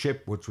down to the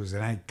Ship, which was a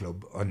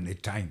nightclub on the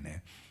time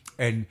there.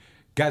 And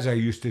Gaza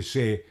used to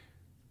say,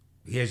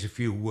 here's a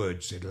few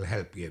words that'll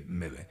help you,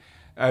 Mirror.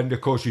 And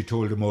of course he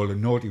told them all the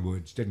naughty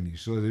words, didn't he?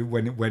 So that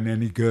when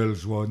any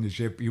girls were on the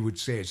ship, he would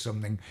say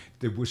something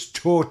that was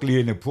totally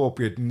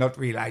inappropriate and not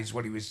realise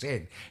what he was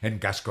saying. And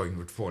Gascoigne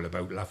would fall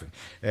about laughing.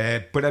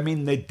 But I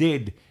mean, they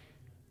did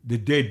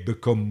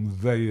become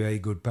very, very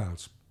good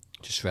pals.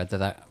 Just read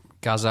that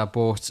Gaza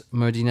bought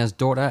Moundina's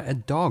daughter a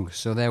dog.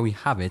 So there we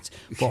have it.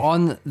 But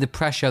on the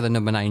pressure of the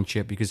number 9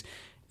 chip, because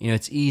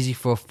it's easy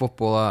for a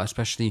footballer,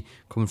 especially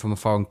coming from a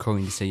foreign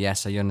country, to say,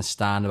 yes, I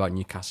understand about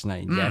Newcastle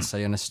United. Yes,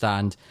 I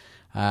understand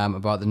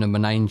about the number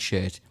 9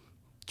 shirt.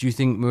 Do you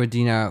think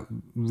Moundina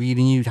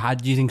really knew?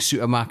 Do you think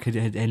Supermac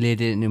had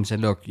laid it in him and said,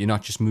 look, you're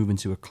not just moving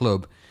to a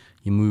club,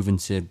 you're moving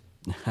to...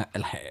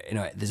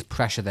 there's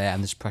pressure there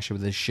and there's pressure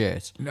with his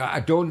shirt. No, I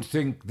don't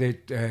think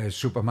that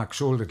Supermac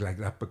sold it like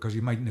that because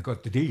he mightn't have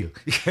got the deal.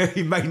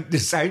 He mightn't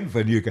have signed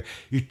for Newcastle.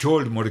 He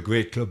told him what a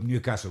great club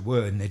Newcastle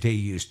were and that he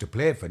used to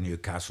play for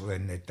Newcastle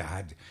and that they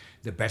had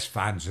the best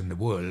fans in the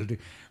world,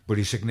 but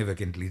he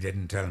significantly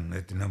didn't tell him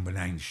that the number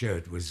 9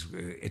 shirt was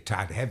a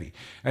tad heavy.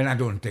 And I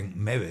don't think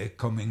Mirror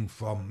coming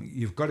from...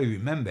 You've got to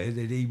remember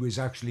that he was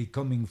actually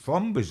coming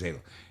from Brazil.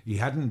 He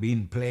hadn't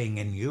been playing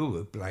in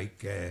Europe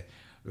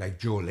like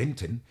Joe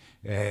Linton,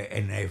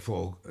 and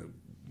therefore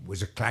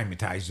was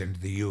acclimatised into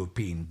the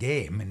European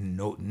game and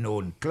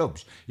known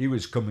clubs. He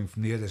was coming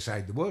from the other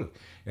side of the world,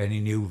 and he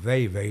knew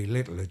very, very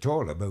little at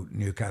all about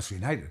Newcastle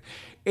United.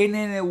 And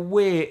in a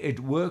way,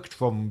 it worked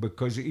for him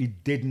because he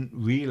didn't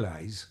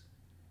realise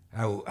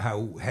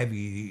how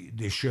heavy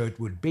the shirt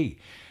would be.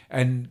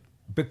 And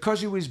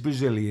because he was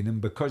Brazilian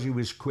and because he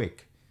was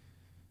quick,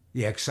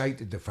 he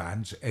excited the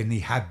fans and he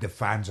had the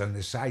fans on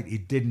the side. He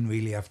didn't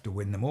really have to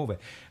win them over.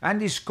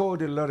 And he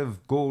scored a lot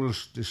of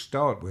goals to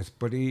start with,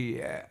 but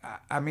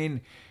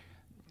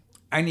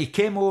and he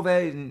came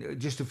over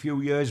just a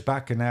few years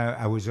back and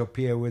I was up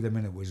here with him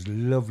and it was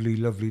lovely,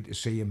 lovely to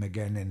see him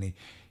again. And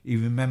he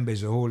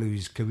remembers the whole of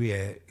his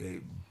career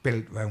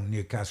built around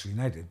Newcastle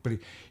United, but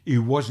he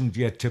wasn't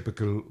your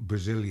typical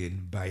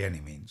Brazilian by any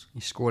means. He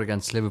scored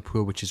against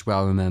Liverpool, which is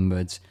well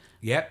remembered.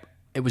 Yep.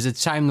 It was a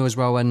time though as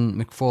well when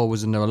McFall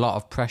was under a lot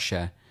of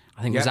pressure.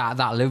 I think it was at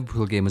that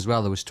Liverpool game as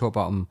well. There was talk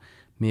about him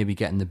maybe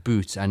getting the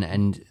boot,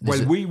 and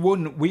we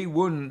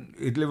won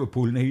at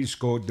Liverpool, and he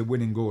scored the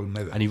winning goal.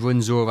 And he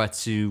runs over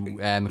to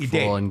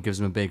McFall and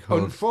gives him a big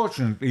hug.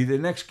 Unfortunately, the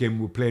next game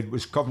we played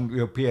was Coventry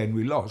up here, and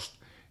we lost.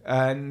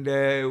 And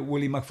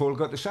Willie McFall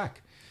got the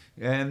sack.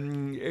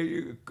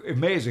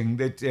 Amazing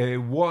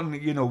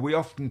that we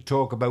often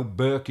talk about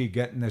Berkey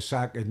getting the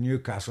sack at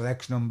Newcastle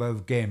X number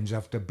of games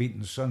after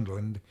beating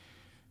Sunderland.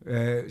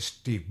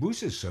 Steve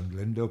Bruce's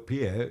Sunderland up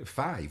here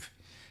 5,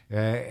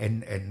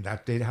 and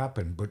that did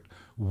happen. But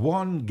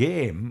one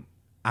game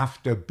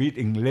after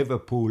beating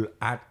Liverpool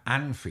at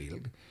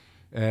Anfield,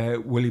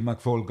 Willie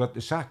McFall got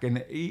the sack,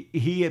 and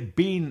he had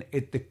been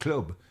at the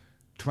club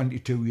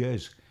 22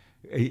 years.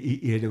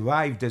 He had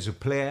arrived as a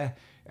player.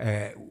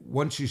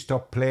 Once he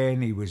stopped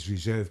playing, he was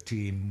reserve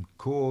team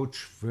coach,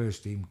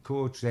 first team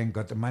coach, then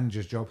got the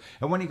manager's job.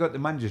 And when he got the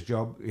manager's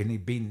job, and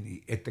he'd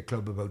been at the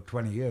club about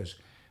 20 years,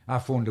 I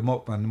phoned him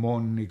up on the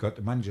morning he got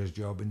the manager's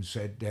job and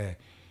said,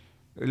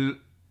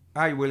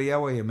 "Hi Willie,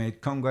 how are you,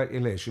 mate?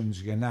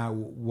 Congratulations, you're now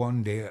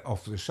one day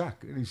off the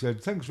sack." And he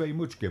said, "Thanks very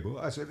much, Gibbo."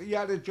 I said, "You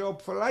had a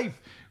job for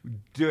life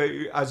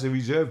as a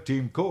reserve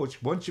team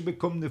coach. Once you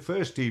become the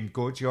first team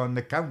coach, you're on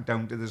the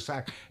countdown to the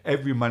sack."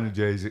 Every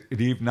manager is. It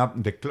even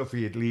happened to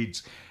Cloughie at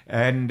Leeds.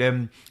 And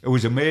it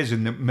was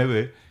amazing that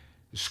Mirror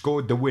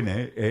scored the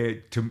winner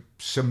to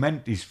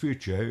cement his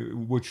future,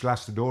 which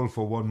lasted all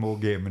for one more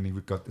game, and he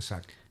got the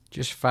sack.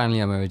 Just finally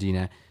on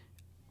Medina,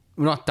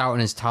 we're not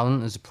doubting his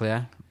talent as a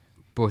player,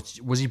 but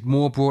was he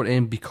more brought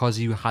in because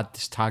he had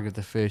this tag of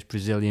the first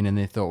Brazilian and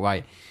they thought,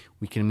 right,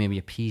 we can maybe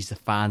appease the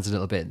fans a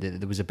little bit?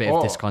 There was a bit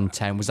of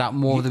discontent. Was that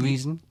more the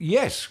reason?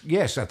 Yes,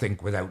 I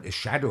think without a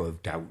shadow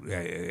of doubt,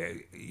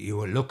 you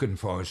were looking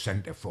for a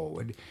centre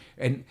forward.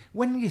 And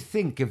when you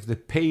think of the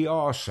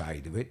PR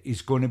side of it,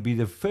 he's going to be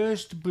the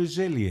first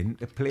Brazilian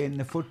to play in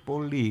the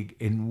Football League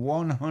in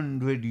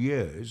 100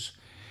 years.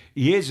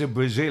 He is a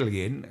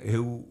Brazilian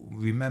who,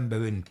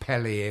 remember in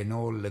Pelé and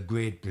all the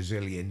great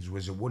Brazilians,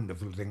 was a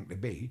wonderful thing to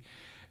be.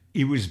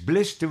 He was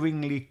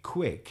blisteringly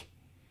quick,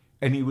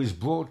 and he was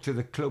brought to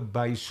the club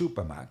by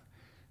Superman.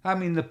 I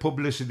mean, the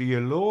publicity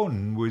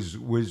alone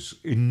was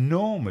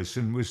enormous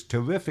and was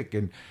terrific.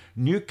 And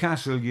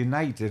Newcastle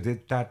United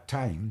at that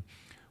time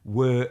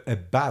were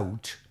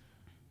about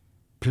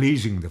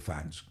pleasing the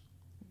fans.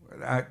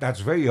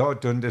 That's very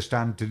hard to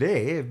understand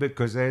today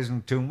because there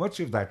isn't too much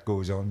of that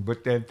goes on.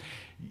 But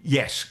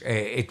yes,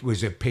 it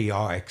was a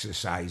PR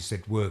exercise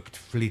that worked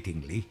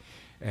fleetingly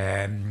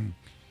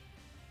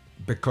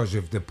because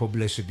of the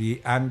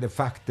publicity and the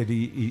fact that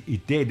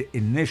he did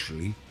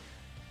initially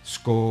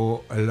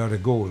score a lot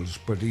of goals,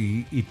 but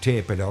he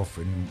tapered off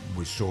and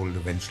was sold,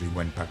 eventually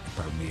went back to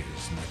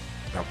Palmeiras, and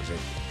that was it.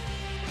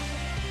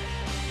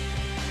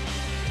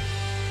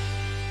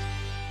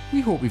 We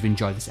hope you've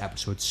enjoyed this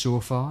episode so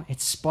far.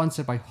 It's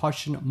sponsored by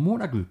Hodgson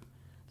Motor Group,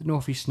 the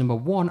Northeast's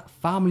 #1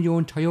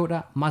 family-owned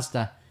Toyota,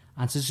 Mazda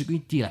and Suzuki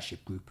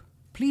dealership group.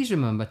 Please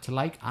remember to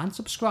like and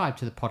subscribe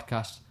to the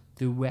podcast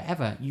through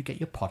wherever you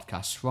get your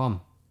podcasts from.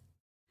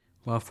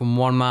 Well, from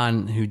one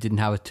man who didn't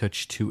have a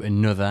touch to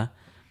another,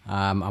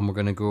 and we're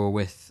going to go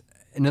with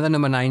another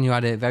number 9 who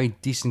had a very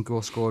decent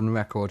goal scoring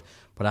record,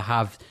 but I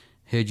have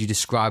heard you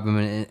describe him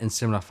in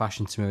similar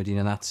fashion to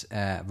Medina, and that's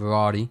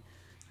Verratti.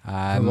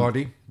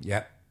 Verratti,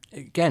 yeah.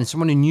 Again,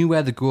 someone who knew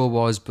where the goal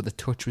was, but the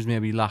touch was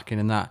maybe lacking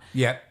in that.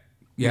 Yeah.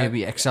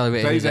 Maybe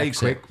accelerated very, his very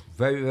exit. quick,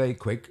 very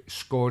quick.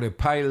 Scored a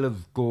pile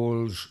of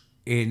goals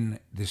in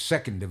the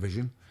second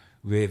division,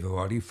 Ray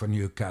Verratti for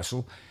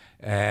Newcastle.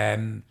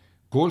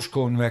 Goal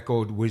scoring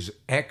record was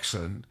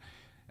excellent,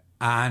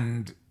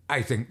 and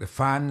I think the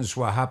fans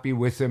were happy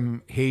with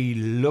him. He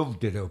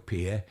loved it up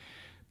here,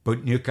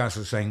 but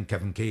Newcastle signed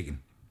Kevin Keegan,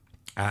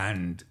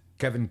 and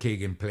Kevin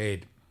Keegan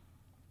played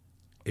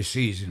a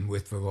season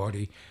with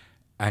Verratti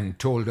and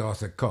told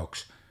Arthur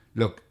Cox,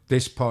 "Look,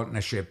 this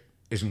partnership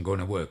isn't going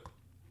to work.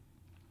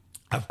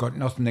 I've got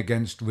nothing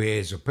against Ray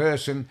as a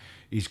person.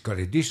 He's got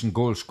a decent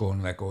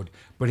goal-scoring record,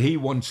 but he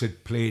wants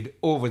it played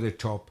over the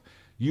top,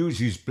 use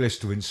his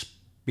blistering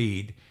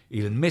speed.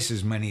 He'll miss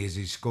as many as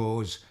he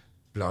scores,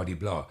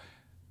 blah-de-blah."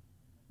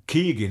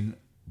 Keegan,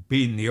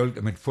 being the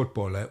ultimate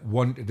footballer,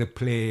 wanted to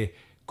play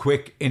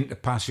quick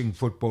inter-passing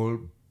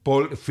football,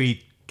 ball to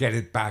feet, get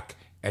it back,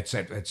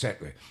 etc.,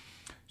 etc.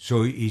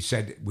 So he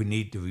said, we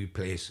need to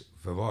replace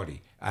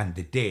Verratti. And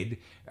they did,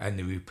 and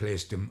they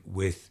replaced him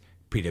with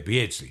Peter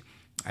Beardsley.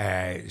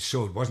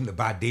 So it wasn't a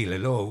bad deal,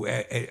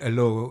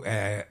 although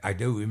I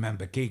do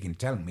remember Keegan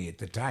telling me at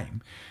the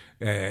time,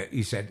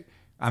 he said,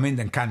 I'm in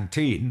the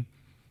canteen,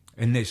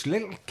 and this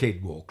little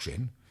kid walks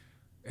in,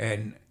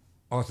 and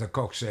Arthur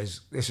Cox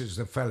says, "This is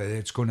the fella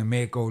that's going to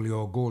make all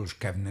your goals,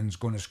 Kevin, and is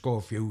going to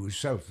score for you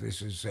himself.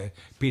 This is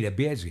Peter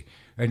Beardsley."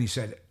 And he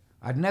said,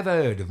 I'd never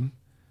heard of him,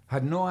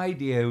 had no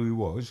idea who he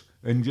was,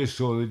 and just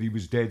saw that he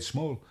was dead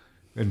small,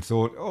 and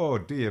thought, oh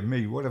dear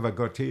me, what have I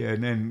got here?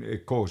 And then,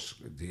 of course,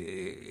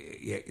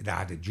 they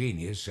had a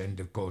genius, and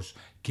of course,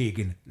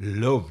 Keegan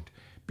loved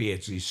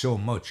Beardsley so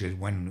much that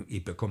when he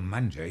became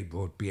manager, he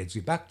brought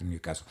Beardsley back to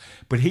Newcastle.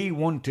 But he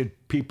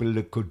wanted people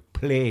that could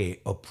play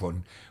up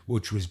front,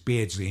 which was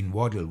Beardsley and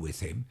Waddle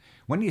with him.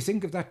 When you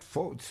think of that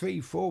three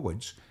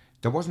forwards,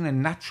 there wasn't a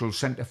natural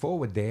centre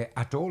forward there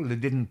at all. They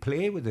didn't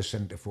play with a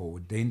centre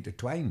forward. They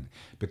intertwined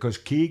because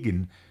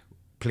Keegan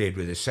played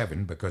with a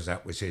 7 because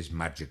that was his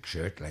magic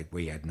shirt, like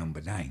we had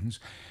number 9s.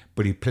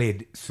 But he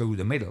played through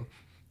the middle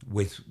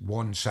with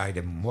one side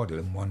of him Waddle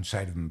and one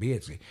side of him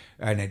Beardsley.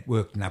 And it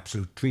worked an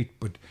absolute treat.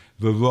 But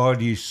the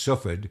Roddies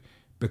suffered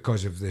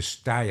because of the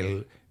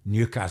style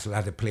Newcastle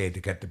had to play to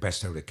get the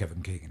best out of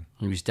Kevin Keegan.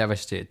 He was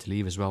devastated to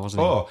leave as well,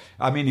 wasn't he? Oh,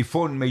 I mean, he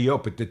phoned me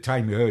up at the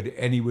time he heard it,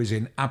 and he was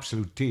in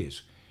absolute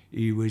tears.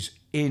 He was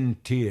in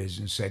tears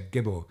and said,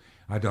 Gibbo,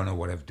 I don't know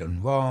what I've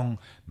done wrong.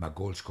 My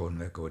goal scoring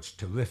record's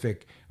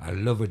terrific. I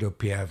love it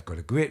up here. I've got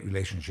a great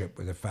relationship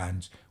with the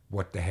fans.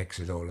 What the heck's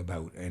it all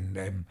about?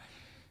 And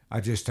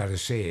I just had to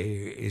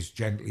say, as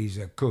gently as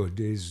I could,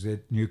 is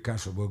that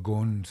Newcastle were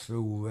going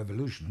through a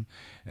revolution,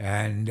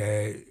 and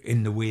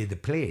in the way they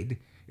played,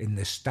 in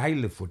the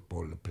style of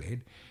football they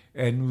played,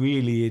 and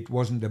really it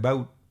wasn't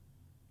about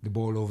the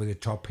ball over the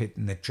top,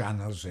 hitting the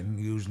channels and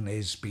using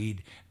his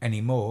speed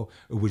anymore.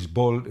 It was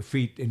ball to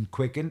feet and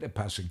quick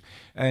interpassing.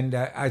 And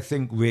I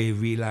think Ray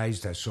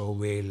realised, I saw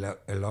Ray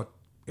a lot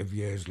of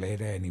years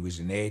later, and he was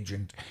an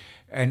agent,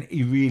 and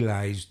he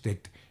realised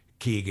that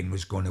Keegan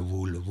was going to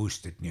rule the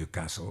roost at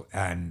Newcastle,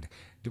 and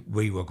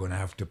we were going to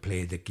have to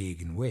play the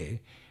Keegan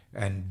way.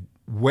 And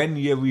when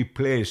you're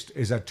replaced,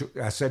 as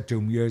I said to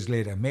him years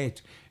later,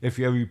 mate, if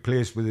you're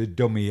replaced with a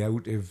dummy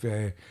out of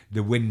the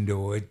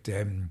window at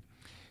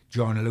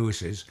John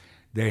Lewis's,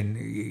 then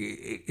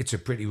it's a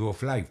pretty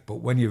rough life. But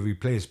when you're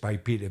replaced by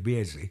Peter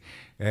Beardsley,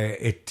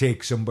 it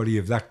takes somebody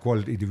of that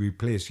quality to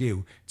replace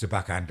you. It's a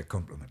backhanded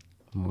compliment.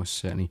 Most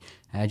certainly.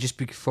 Just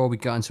before we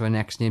get on to our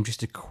next name,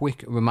 just a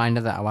quick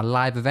reminder that our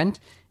live event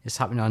is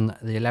happening on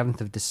the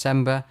 11th of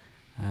December.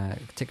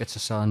 Tickets are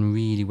selling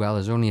really well.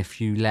 There's only a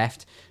few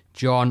left.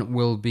 John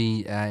will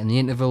be in the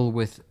interval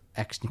with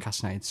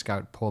ex-Newcastle United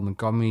scout Paul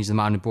Montgomery. He's the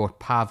man who brought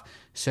Pav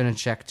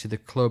Srnicek to the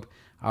club.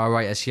 Our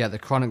writers here at the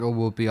Chronicle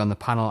will be on the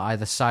panel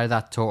either side of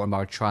that, talking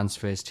about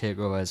transfers,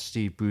 takeovers,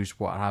 Steve Bruce,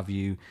 what have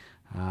you.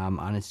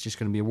 And it's just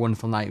going to be a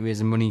wonderful night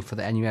raising money for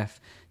the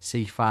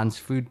NUFC Fans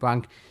Food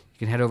Bank. You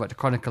can head over to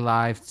Chronicle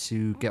Live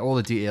to get all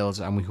the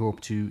details, and we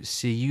hope to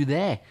see you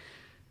there.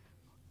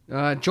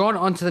 John,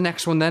 on to the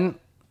next one then.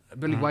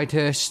 Billy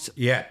Whitehurst,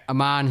 yeah, a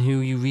man who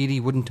you really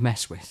wouldn't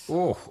mess with.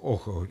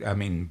 Oh, I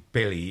mean,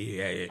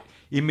 Billy,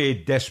 he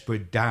made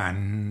Desperate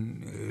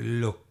Dan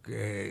look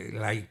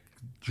like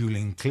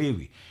Julian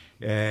Cleary.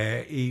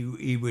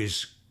 He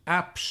was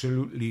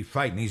absolutely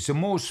frightening. He's the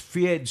most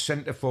feared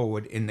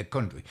centre-forward in the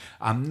country.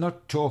 I'm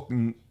not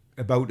talking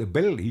about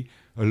ability,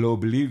 although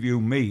believe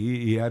you me,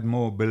 he had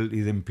more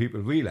ability than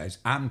people realise.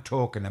 I'm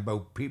talking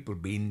about people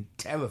being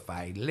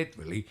terrified,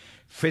 literally,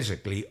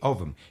 physically, of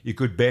him. He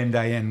could bend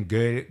iron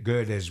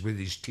girders with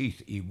his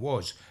teeth. He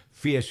was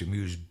fearsome.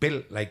 He was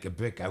built like a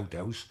brick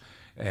outhouse.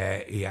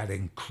 He had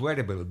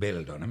incredible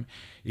build on him.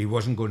 He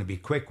wasn't going to be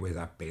quick with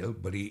that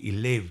build, but he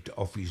lived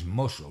off his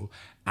muscle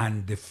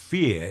and the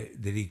fear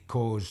that he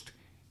caused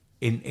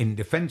in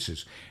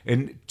defences.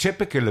 And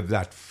typical of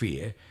that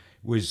fear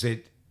was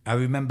that I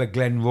remember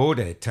Glenn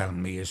Roeder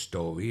telling me a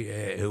story,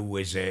 who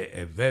was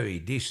a very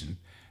decent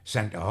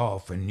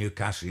centre-half and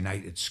Newcastle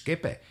United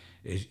skipper,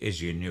 as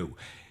you knew.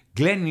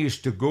 Glenn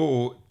used to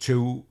go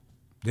to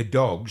the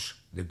dogs,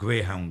 the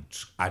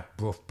greyhounds at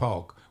Brough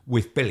Park,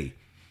 with Billy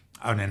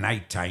on a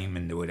night time,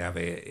 and they would have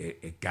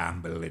a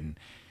gamble in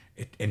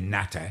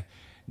natter.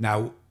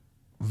 Now,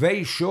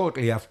 very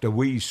shortly after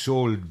we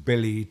sold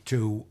Billy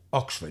to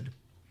Oxford,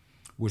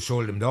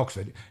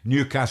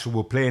 Newcastle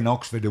were playing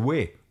Oxford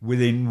away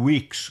within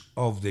weeks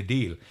of the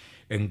deal.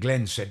 And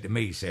Glenn said to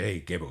me, he said,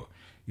 hey, Gibbo,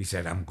 he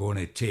said, I'm going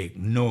to take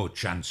no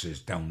chances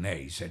down there.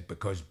 He said,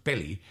 because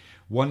Billy,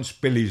 once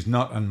Billy's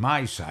not on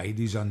my side,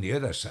 he's on the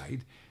other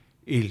side,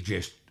 he'll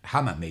just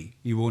hammer me.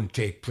 He won't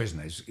take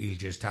prisoners. He'll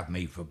just have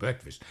me for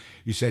breakfast.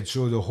 He said,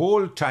 so the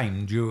whole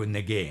time during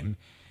the game,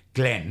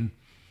 Glenn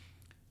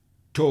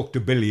talked to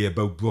Billy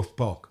about Brough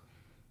Park.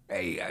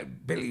 Hey,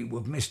 Billy,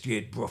 we've missed you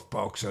at Brough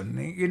Park,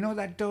 son. You know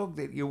that dog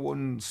that you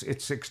won at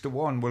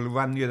 6-1? Well,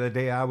 ran the other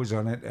day, I was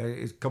on it.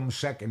 It comes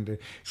second.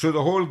 So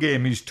the whole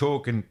game he's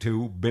talking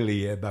to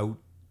Billy about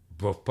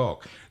Brough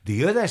Park.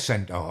 The other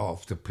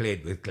centre-half that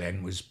played with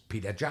Glenn was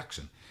Peter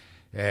Jackson,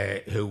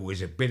 who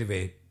was a bit of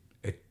a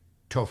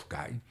tough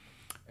guy.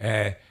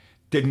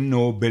 Didn't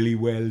know Billy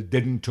well,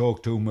 didn't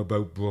talk to him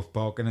about Brough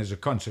Park, and as a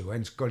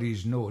consequence got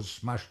his nose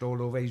smashed all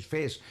over his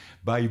face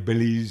by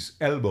Billy's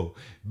elbow.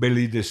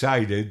 Billy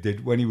decided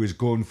that when he was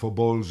going for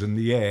balls in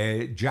the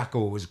air,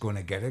 Jacko was going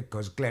to get it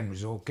because Glenn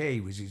was okay.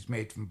 He was his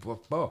mate from Brough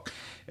Park.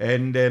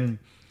 And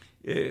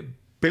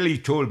Billy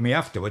told me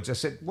afterwards, I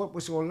said, what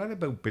was all that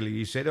about, Billy?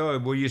 He said, oh,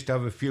 we used to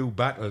have a few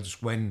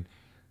battles when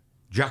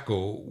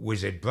Jacko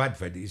was at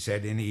Bradford, he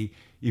said, and he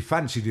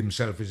fancied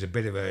himself as a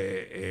bit of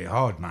a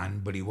hard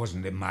man, but he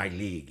wasn't in my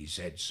league, he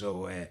said.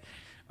 So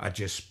I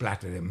just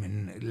splattered him,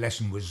 and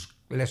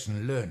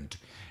lesson learned.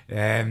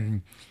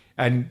 And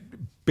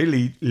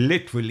Billy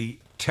literally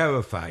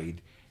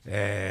terrified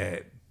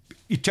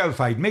he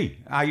terrified me.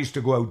 I used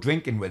to go out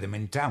drinking with him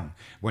in town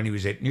when he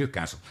was at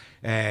Newcastle.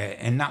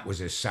 And that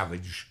was a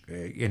savage,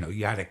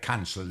 you had to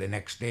cancel the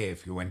next day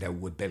if you went out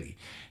with Billy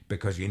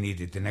because you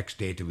needed the next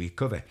day to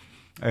recover.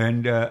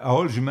 And I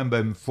always remember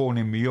him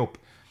phoning me up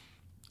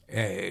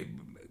a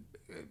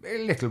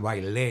little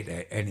while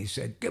later, and he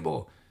said,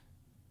 Gibbo,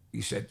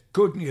 he said,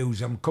 good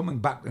news, I'm coming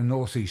back to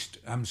North East.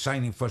 I'm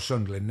signing for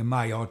Sunderland. And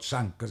my heart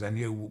sank because I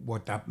knew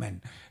what that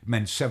meant. It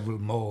meant several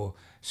more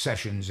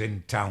sessions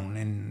in town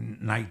and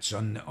nights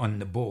on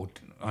the boat,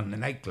 on the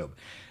nightclub.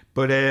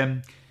 But,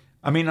 on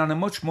a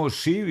much more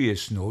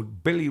serious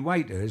note, Billy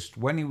Whitehurst,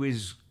 when he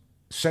was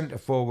centre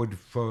forward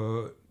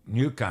for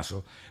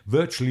Newcastle,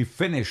 virtually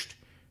finished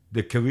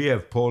the career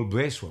of Paul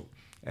Bracewell.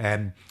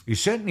 He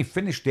certainly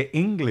finished the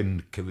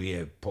England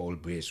career of Paul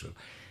Bracewell.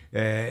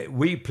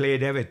 We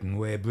played Everton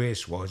where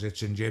Brace was at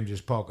St James's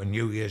Park on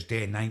New Year's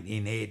Day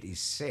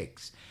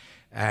 1986,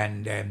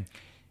 and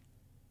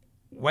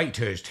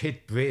Whitehurst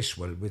hit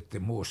Bracewell with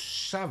the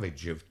most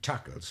savage of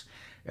tackles,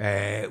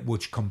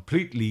 which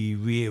completely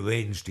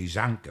rearranged his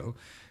ankle,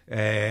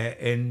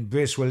 and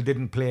Bracewell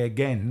didn't play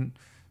again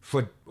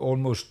for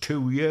almost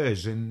 2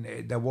 years, and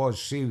there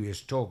was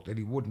serious talk that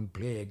he wouldn't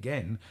play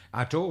again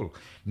at all.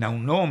 Now,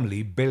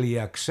 normally Billy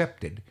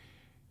accepted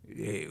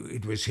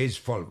it was his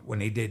fault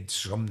when he did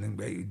something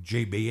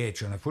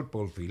GBH on a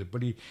football field,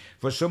 but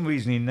for some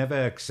reason he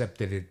never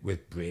accepted it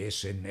with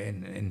Brace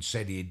and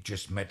said he'd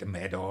just met him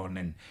head on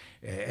and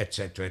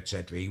etc.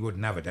 etc. He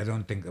wouldn't have it. I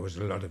don't think there was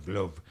a lot of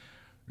love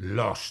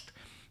lost,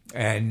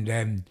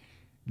 and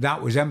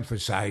that was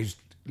emphasised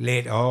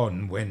later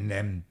on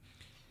when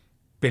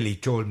Billy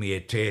told me a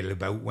tale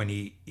about when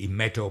he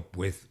met up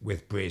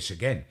with Brace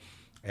again.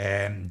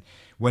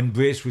 When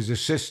Brace was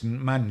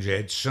assistant manager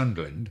at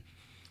Sunderland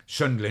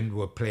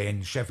were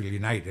playing Sheffield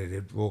United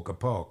at Roker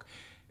Park,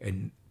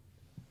 and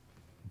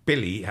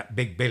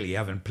Big Billy,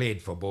 having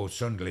played for both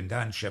Sunderland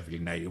and Sheffield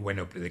United, went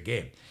up to the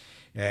game.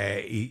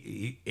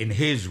 He, in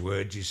his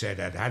words, he said,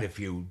 I'd had a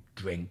few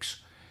drinks.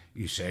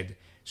 He said,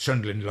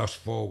 Sunderland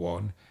lost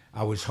 4-1.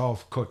 I was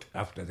half cut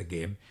after the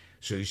game.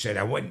 So he said,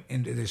 I went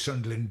into the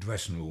Sunderland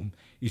dressing room.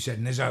 He said,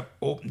 and as I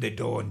opened the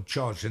door and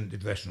charged into the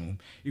dressing room,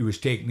 he was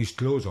taking his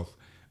clothes off.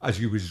 As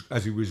he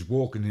was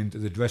walking into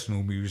the dressing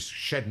room, he was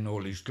shedding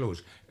all his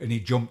clothes, and he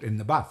jumped in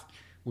the bath,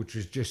 which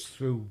was just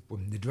through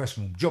from the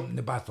dressing room. Jumped in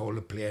the bath, all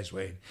the players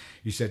were in.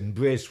 He said, and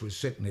Brace was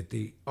sitting at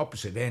the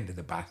opposite end of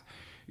the bath.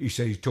 He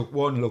said he took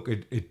one look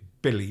at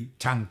Billy,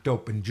 tanked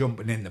up and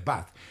jumping in the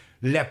bath,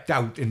 leapt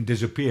out and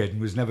disappeared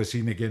and was never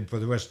seen again for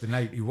the rest of the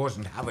night. He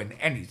wasn't having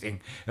anything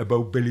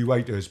about Billy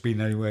Whitehurst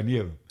being anywhere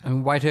near him.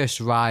 And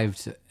Whitehurst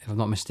arrived, if I'm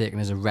not mistaken,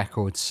 as a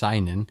record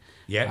signing.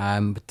 Yeah.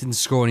 But didn't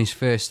score in his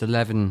first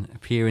 11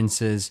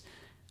 appearances.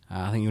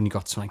 I think he only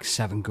got something like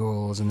 7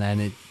 goals, and then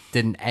it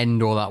didn't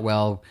end all that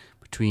well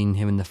between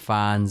him and the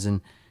fans.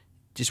 And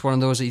just one of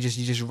those that you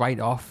just write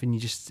off, and it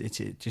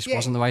just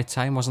wasn't the right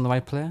time, wasn't the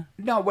right player.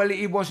 No, well,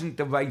 he wasn't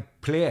the right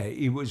player.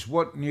 He was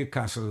what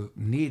Newcastle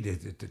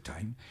needed at the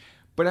time.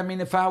 But I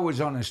mean, if I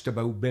was honest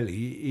about Billy,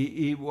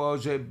 he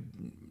was a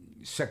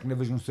second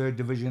division, third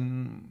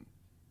division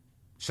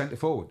centre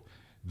forward.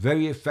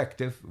 Very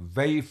effective,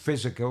 very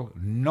physical,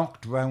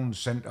 knocked round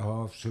centre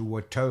halves who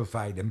were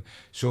terrified him.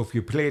 So if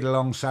you played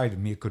alongside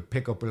him, you could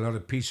pick up a lot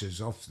of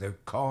pieces off the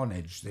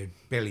carnage that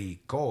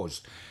Billy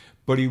caused.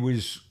 But he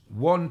was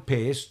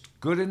one-paced,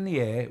 good in the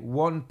air,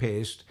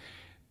 one-paced,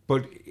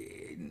 but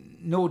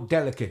no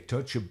delicate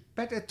touch, a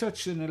better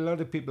touch than a lot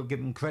of people give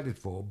him credit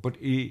for. But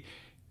he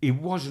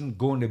wasn't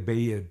going to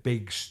be a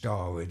big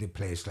star at a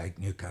place like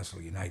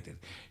Newcastle United.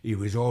 He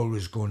was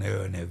always going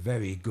to earn a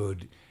very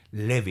good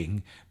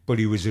living, but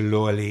he was a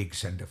lower league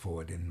centre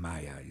forward in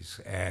my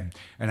eyes. And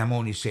I'm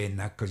only saying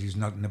that because he's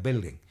not in the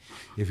building.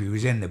 If he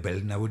was in the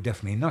building, I would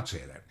definitely not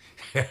say that.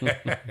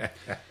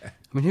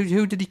 I mean,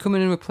 who did he come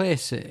in and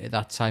replace at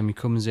that time? He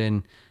comes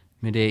in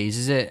mid-80s.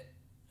 Is it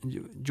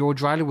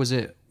George Riley? Was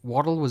it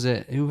Waddle? Was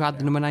it who had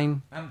the number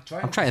 9? I'm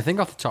trying to think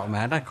off the top of my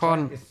head. I can't.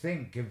 I'm trying to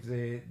think of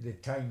the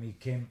time he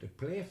came to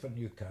play for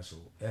Newcastle.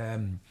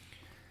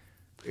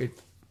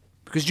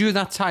 Because during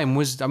that time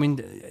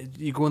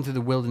you're going through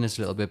the wilderness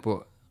a little bit,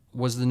 but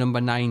was the number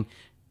 9?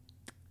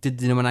 Did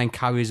the number 9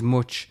 carry as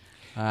much?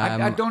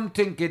 I don't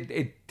think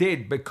it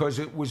did, because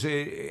it was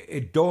a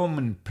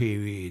dormant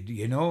period,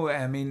 you know.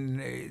 I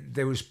mean,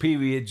 there was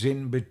periods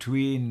in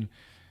between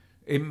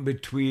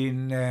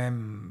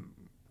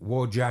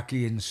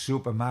Warjacki and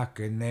Supermac,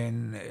 and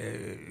then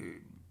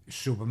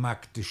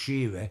Supermac to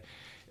Shearer,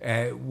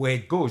 where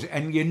it goes.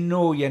 And you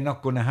know you're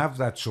not going to have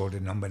that sort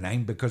of number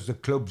 9, because the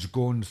club's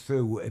going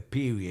through a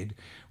period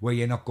where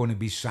you're not going to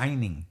be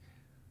signing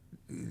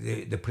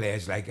the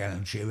players like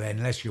Alan Shearer,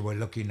 unless you were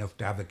lucky enough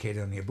to have a kid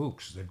on your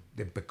books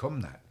that become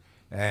that.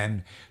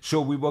 And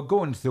so we were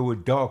going through a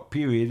dark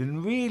period,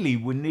 and really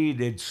we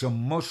needed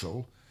some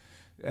muscle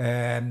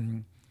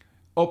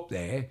up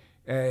there.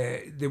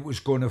 that was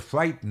going to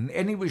frighten.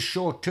 And he was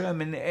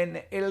short-term,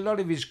 and a lot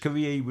of his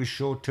career he was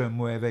short-term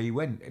wherever he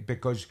went,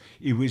 because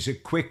he was a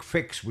quick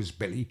fix, was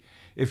Billy.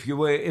 If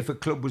a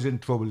club was in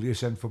trouble, you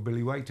sent for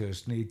Billy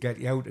Whitehurst and he'd get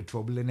you out of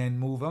trouble and then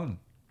move on.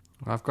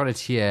 Well, I've got it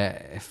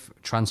here, if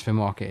Transfer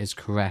Market is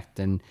correct,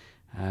 and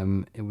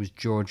it was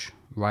George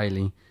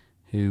Riley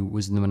who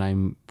was number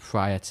 9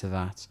 prior to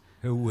that.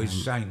 Who was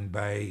signed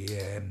by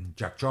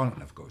Jack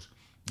Charlton, of course.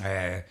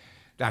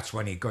 That's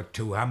when he got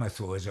 2 hammer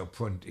throwers up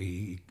front.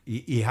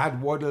 He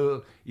had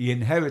Waddle, he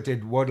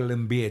inherited Waddle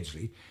and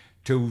Beardsley,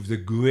 2 of the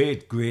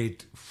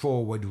great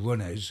forward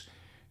runners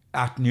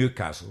at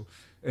Newcastle,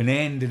 and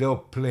ended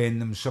up playing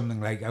them something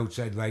like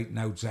outside right and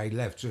outside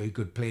left, so he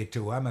could play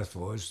 2 hammer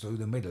throwers through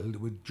the middle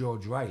with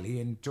George Riley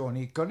and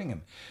Tony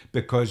Cunningham,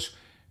 because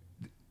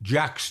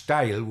Jack's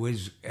style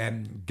was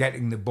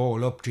getting the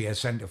ball up to your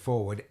centre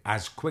forward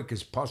as quick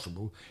as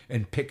possible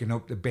and picking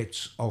up the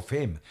bits off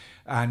him.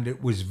 And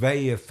it was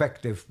very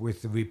effective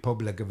with the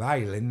Republic of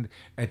Ireland,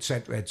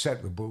 etc.,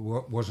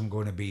 but wasn't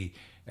going to be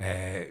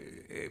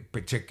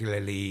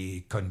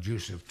particularly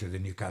conducive to the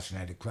Newcastle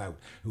United crowd,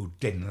 who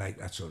didn't like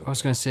that sort of I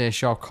was going to say a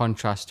sharp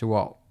contrast to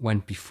what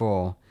went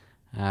before,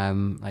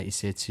 like you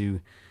say, to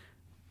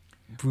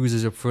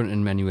bruises up front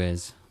in many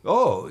ways.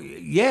 Oh,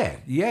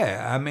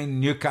 yeah. I mean,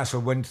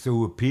 Newcastle went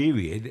through a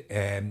period,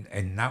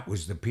 and that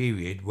was the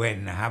period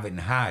when, having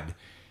had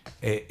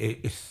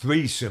a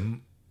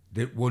threesome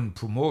that won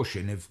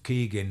promotion of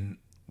Keegan,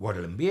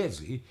 Waddle and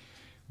Beardsley,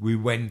 we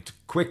went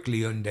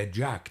quickly under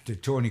Jack to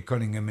Tony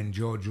Cunningham and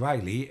George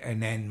Riley,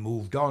 and then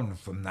moved on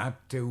from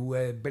that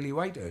to Billy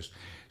Whitehurst.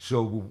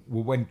 So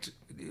we went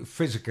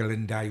physical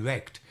and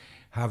direct,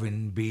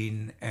 having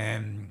been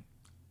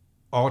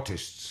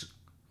artists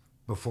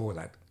before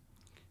that.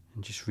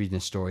 And just reading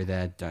a story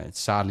there,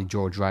 sadly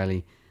George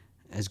Riley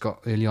has got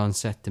early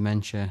onset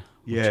dementia.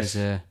 Yes,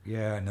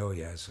 yeah, I know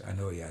he has,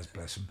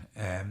 bless him.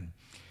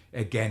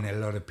 Again, a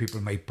lot of people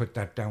might put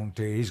that down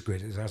to his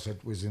greatest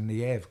asset was in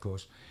the air, of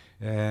course,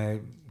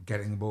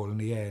 getting the ball in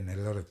the air, and a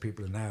lot of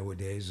people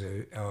nowadays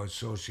are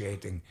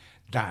associating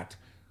that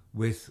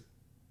with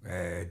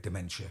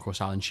dementia. Of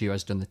course, Alan Shearer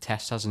has done the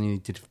test, hasn't he? He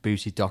did a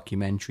Booty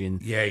documentary, and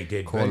yeah, he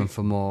did. Calling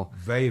for more.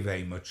 Very,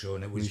 very much so.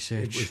 And it was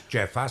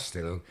Jeff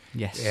Astill,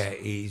 yes,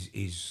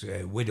 his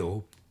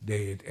widow.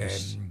 They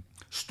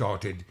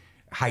started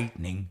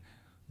heightening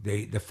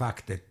the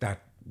fact that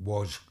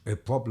was a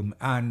problem,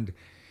 and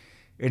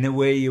in a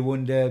way, you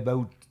wonder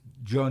about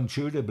John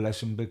Tudor,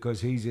 bless him, because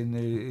he's in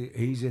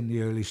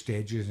the early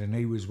stages, and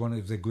he was one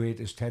of the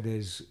greatest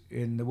headers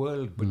in the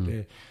world.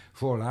 But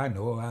for all I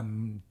know,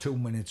 I'm 2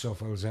 minutes off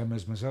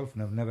Alzheimer's myself,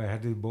 and I've never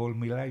had a ball in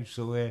my life.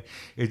 So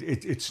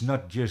it's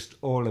not just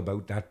all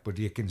about that, but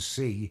you can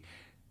see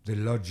the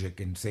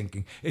logic in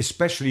thinking,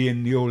 especially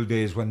in the old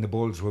days when the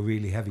balls were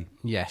really heavy.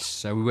 Yes,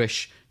 so we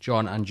wish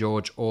John and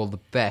George all the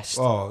best.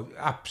 Oh,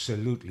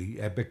 absolutely,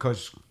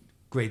 because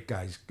great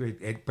guys,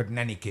 great. But in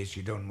any case,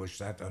 you don't wish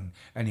that on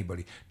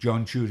anybody.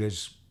 John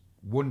Tudor's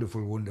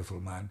wonderful, wonderful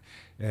man.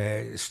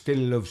 Still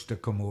loves to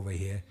come over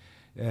here.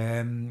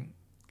 And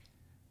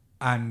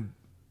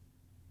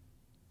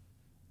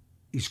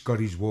he's got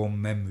his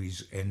warm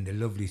memories, and the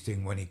lovely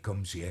thing when he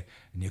comes here,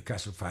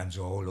 Newcastle fans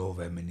are all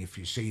over him, and if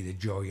you see the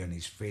joy on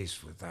his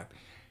face with that,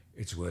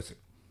 it's worth it.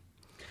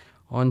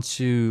 On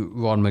to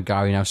Ron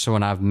McGarry now,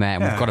 someone I've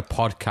met. We've got a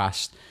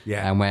podcast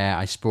where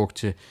I spoke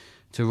to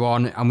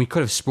Ron, and we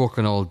could have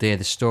spoken all day.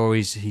 The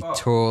stories he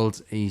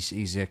told,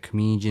 he's a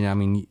comedian. I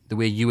mean, the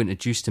way you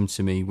introduced him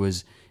to me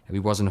was, if he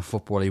wasn't a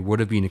footballer, he would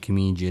have been a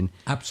comedian.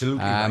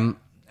 Absolutely right.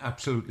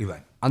 Absolutely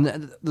right.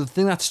 And the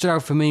thing that stood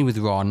out for me with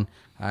Ron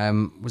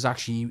was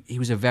actually he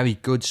was a very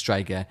good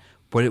striker,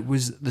 but it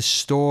was the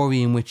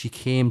story in which he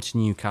came to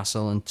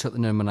Newcastle and took the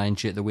number 9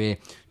 shirt, the way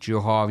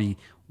Joe Harvey,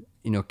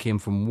 came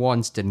from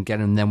once, didn't get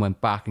him, then went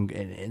back,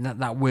 and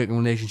that working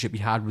relationship he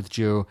had with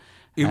Joe.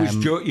 He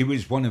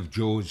was one of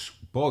Joe's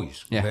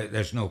boys. Yeah.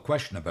 There's no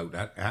question about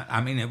that.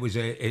 I mean, it was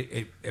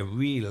a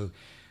real.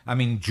 I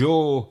mean,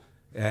 Joe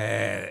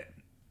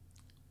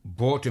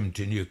brought him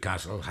to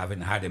Newcastle, having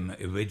had him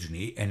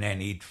originally, and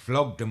then he'd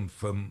flogged him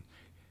from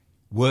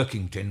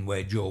Workington,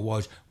 where Joe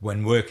was,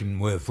 when Working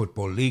were a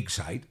Football League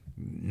side,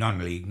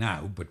 non-league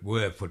now, but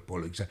were a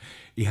Football League side.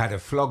 He had to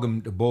flog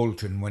him to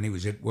Bolton when he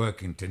was at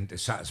Workington to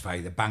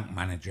satisfy the bank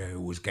manager,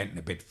 who was getting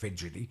a bit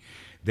fidgety.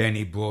 Then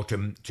he brought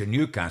him to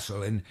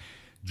Newcastle, and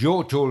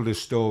Joe told a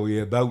story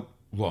about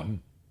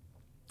Ron.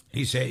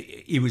 He said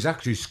he was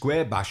actually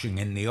square bashing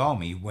in the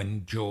army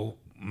when Joe,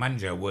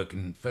 manager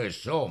Working,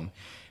 first saw him,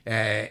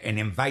 and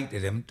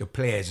invited him to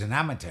play as an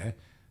amateur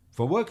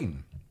for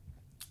Working.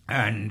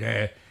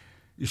 And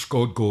he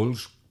scored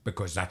goals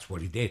because that's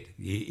what he did.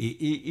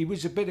 He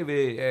was a bit of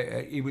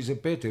a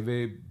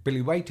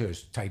Billy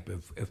Whitehurst type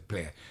of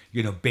player.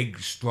 Big,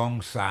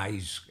 strong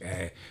thighs,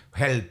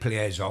 held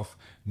players off,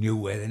 knew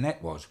where the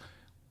net was.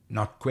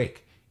 Not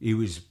quick. He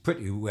was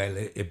pretty well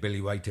a Billy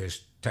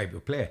Whitehurst type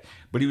of player.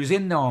 But he was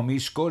in the army,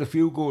 scored a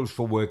few goals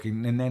for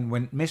Working, and then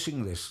went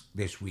missing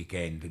this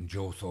weekend. And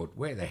Joe thought,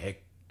 where the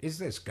heck is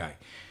this guy?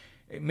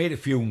 made a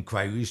few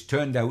inquiries.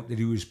 Turned out that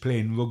he was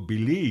playing rugby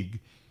league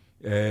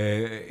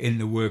in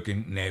the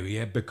working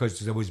area because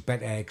there was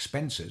better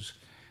expenses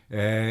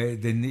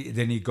than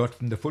he got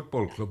from the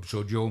football club.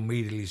 So Joe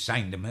immediately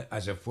signed him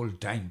as a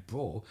full-time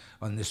pro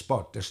on the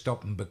spot to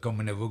stop him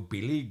becoming a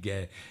rugby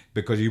league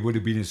because he would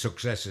have been a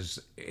success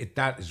at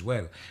that as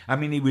well. I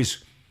mean, he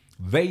was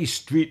very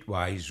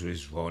streetwise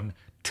was one,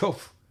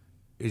 tough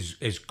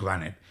as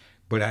granite,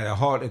 but had a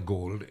heart of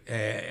gold.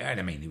 And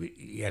I mean,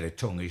 he had a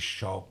tongue as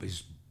sharp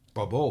as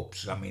Bob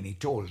Hope's. I mean, he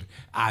told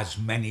as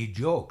many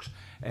jokes.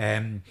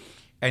 And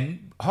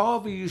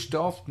Harvey used to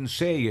often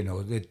say, you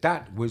know,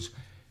 that was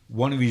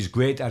one of his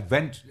great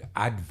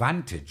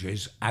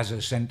advantages as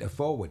a centre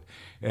forward,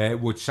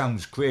 which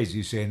sounds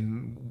crazy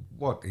saying,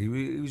 what, he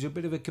was a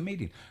bit of a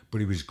comedian,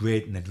 but he was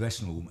great in the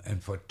dressing room,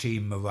 and for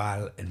team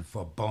morale and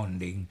for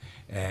bonding,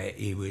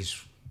 he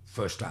was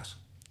first class.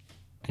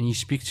 And you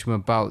speak to him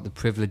about the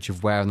privilege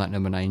of wearing that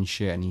number 9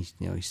 shirt, and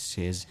he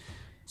says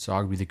it's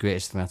arguably the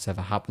greatest thing that's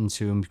ever happened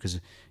to him because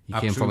he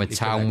came from a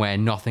town where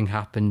nothing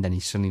happened, and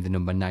he's suddenly the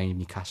number 9 in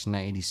Newcastle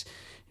United. He's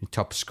the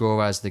top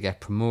scorer as they get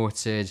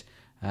promoted.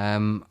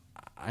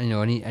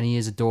 And he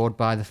is adored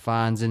by the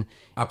fans, and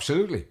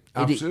absolutely.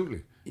 And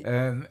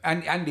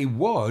he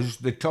was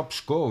the top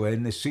scorer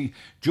in the season.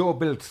 Joe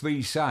built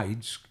 3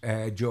 sides,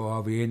 Joe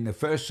Harvey, and the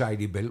first side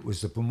he built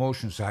was the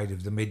promotion side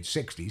of the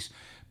mid-60s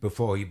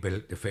before he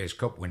built the FA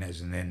Cup winners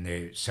and then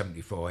the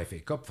 74 FA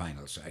Cup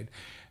final side.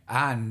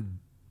 And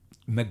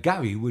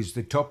McGarry was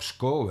the top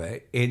scorer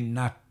in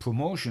that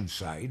promotion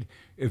side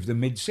of the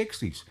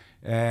mid-60s.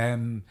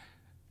 And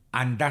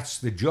that's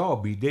the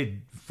job he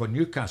did for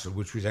Newcastle,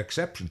 which was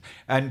exceptional.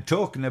 And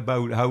talking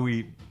about how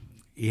he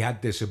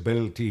had this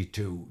ability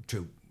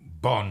to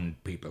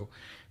bond people,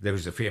 there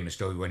was a famous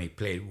story when he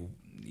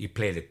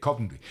played at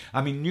Coventry.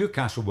 I mean,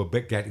 Newcastle were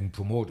getting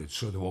promoted,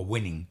 so they were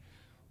winning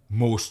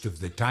most of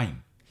the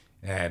time.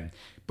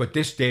 But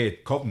this day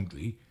at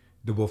Coventry,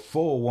 they were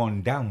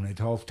 4-1 down at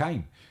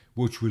half-time,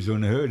 which was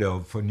unheard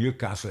of for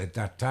Newcastle at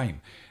that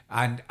time.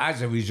 And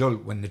as a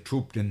result, when they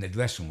trooped in the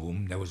dressing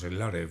room, there was a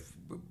lot of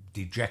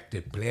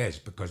dejected players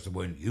because they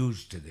weren't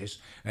used to this,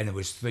 and there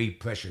was 3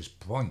 precious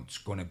points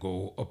going to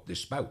go up the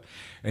spout.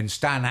 And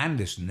Stan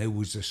Anderson, who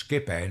was the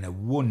skipper and a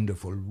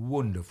wonderful,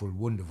 wonderful,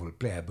 wonderful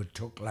player, but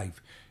took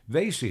life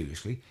very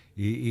seriously.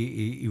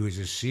 He was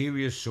a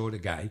serious sort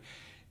of guy.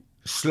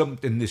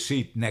 Slumped in the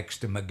seat next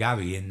to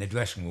McGarry in the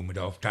dressing room at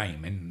half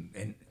time,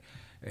 and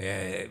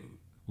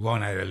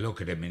Ron had a look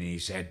at him and he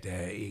said,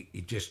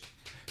 he just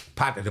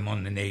patted him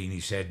on the knee and he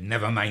said,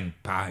 "Never mind,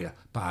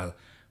 pal.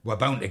 We're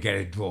bound to get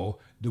a draw.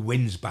 The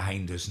wind's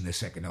behind us in the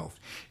second half."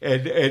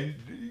 And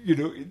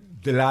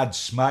the lad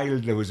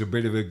smiled. There was a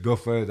bit of a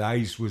guffer. The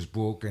ice was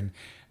broken.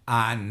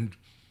 And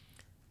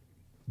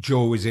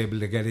Joe was able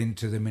to get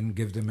into them and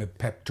give them a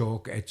pep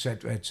talk,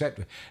 etc.,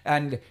 etc.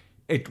 And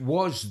it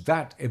was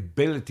that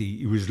ability.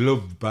 He was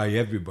loved by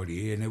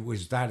everybody. And it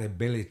was that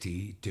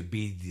ability to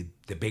be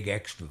the big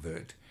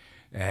extrovert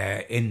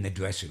in the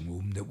dressing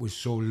room that was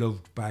so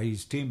loved by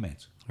his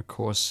teammates. Of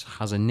course,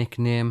 has a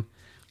nickname.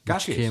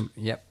 Cassius.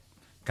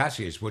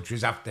 Cassius, which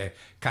was after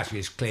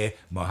Cassius Clay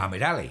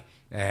Muhammad Ali,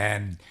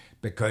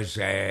 because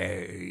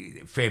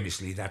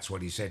famously that's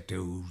what he said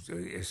to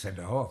a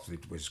centre half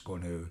that was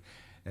going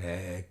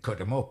to cut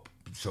him up.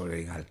 Sort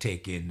of, "I'll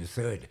take you in the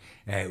third,"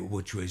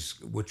 which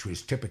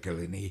was typical.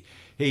 And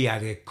he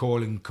had a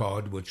calling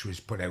card which was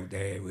put out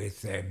there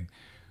with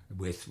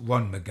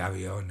Ron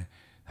McGarry on,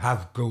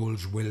 "Have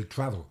goals, will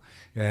travel."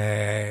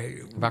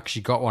 I've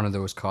actually got one of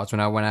those cards. When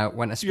I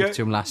went to speak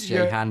to him last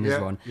year, he handed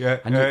us one. Yeah,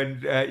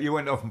 and you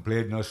went off and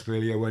played in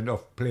Australia, went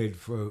off played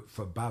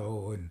for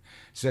Barrow, and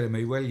said to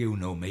me, "Well, you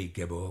know me,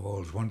 Gibbo, I've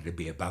always wanted to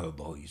be a Barrow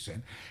boy," he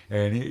said.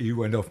 And he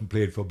went off and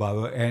played for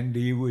Barrow, and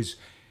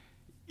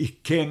he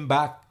came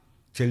back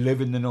to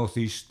live in the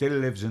Northeast, still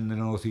lives in the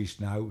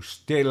Northeast now,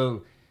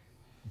 still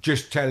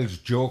just tells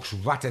jokes,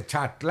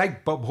 rat-a-tat,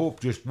 like Bob Hope,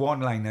 just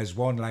one-liners.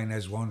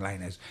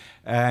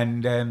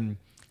 And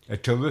a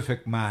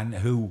terrific man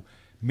who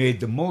made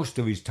the most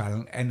of his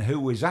talent and who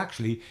was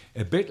actually,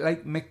 a bit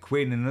like Mick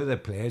Quinn and other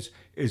players,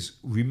 is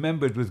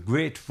remembered with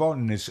great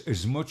fondness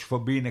as much for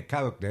being a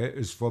character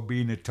as for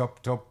being a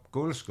top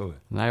goal scorer.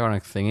 The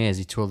ironic thing is,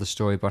 he told the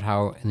story about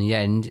how, in the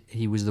end,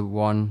 he was the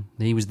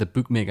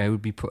bookmaker who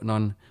would be putting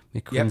on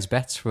Mick Quinn's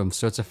bets for him.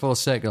 So it's a full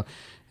circle.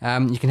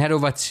 You can head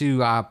over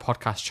to our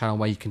podcast channel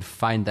where you can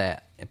find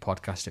that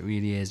podcast. It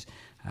really is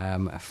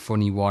a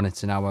funny one.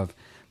 It's an hour of,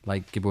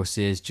 like Gibbo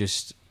says,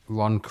 just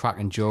Ron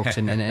cracking jokes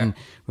and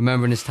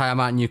remembering his time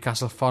at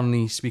Newcastle.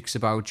 Fondly speaks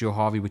about Joe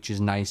Harvey, which is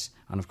nice,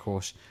 and of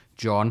course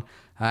John.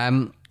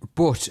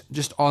 But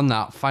just on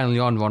that, finally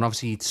on Ron,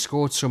 obviously he'd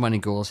scored so many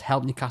goals,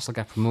 helped Newcastle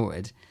get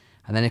promoted,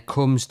 and then it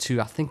comes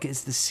to, I think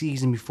it's the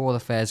season before the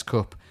Fairs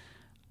Cup,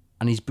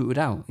 and he's booted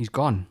out. He's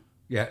gone.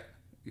 Yeah.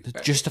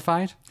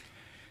 Justified?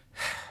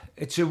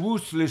 It's a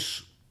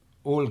ruthless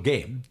old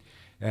game.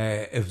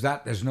 Of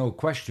that, there's no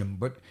question.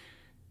 But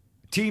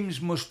teams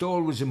must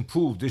always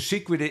improve. The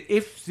secret is,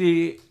 if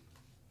they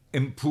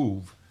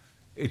improve,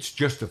 it's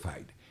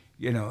justified.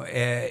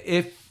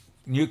 If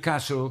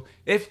Newcastle,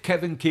 if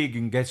Kevin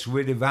Keegan gets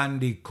rid of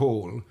Andy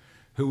Cole,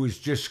 who has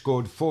just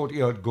scored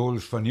 40-odd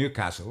goals for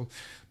Newcastle,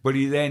 but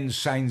he then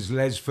signs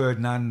Les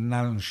Ferdinand and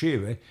Alan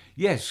Shearer,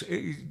 yes,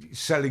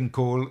 selling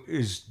Cole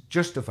is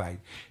justified.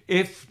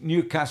 If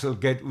Newcastle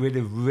get rid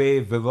of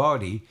Ray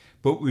Vardy,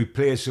 but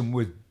replace him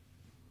with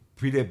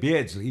Peter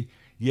Beardsley,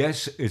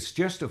 yes, it's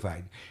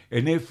justified.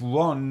 And if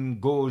Ron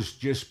goes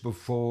just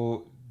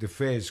before the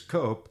Fairs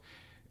Cup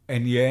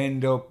and you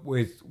end up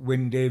with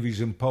Wyn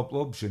Davies and Pop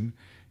Robson,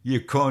 you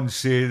can't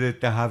say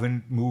that they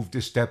haven't moved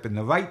a step in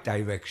the right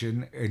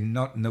direction and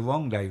not in the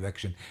wrong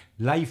direction.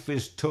 Life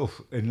is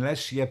tough.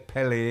 Unless you're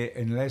Pele,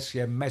 unless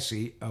you're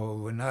Messi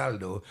or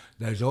Ronaldo,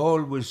 there's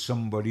always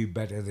somebody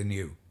better than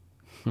you.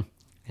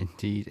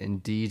 Indeed,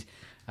 indeed.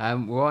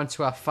 We're on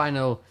to our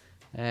final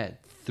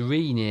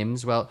 3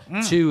 names. Well,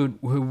 2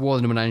 who wore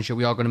the number 9 shirt.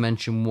 We are going to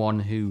mention one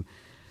who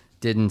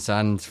didn't,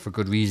 and for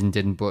good reason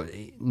didn't, but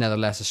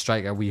nevertheless a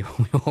striker we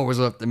always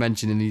love to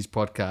mention in these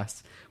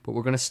podcasts. But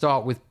we're going to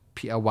start with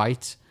Peter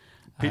With.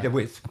 Peter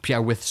With,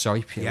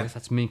 sorry. Peter With.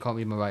 That's me, can't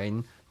read my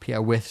writing. Peter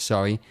With,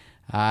 sorry.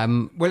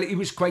 Well, he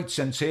was quite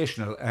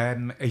sensational.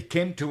 He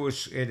came to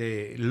us at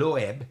a low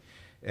ebb.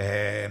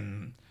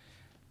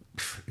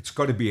 It's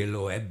got to be a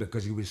low ebb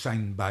because he was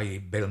signed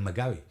by Bill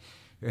McGarry.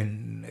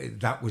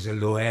 And that was a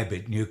low ebb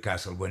at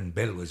Newcastle when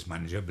Bill was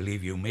manager,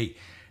 believe you me.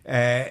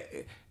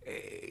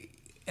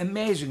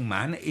 Amazing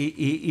man.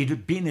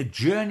 He'd been a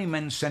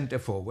journeyman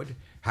centre-forward,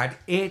 had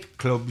 8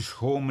 clubs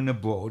home and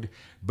abroad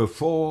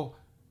before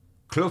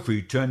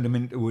Cloughie turned him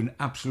into an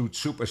absolute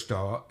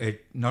superstar at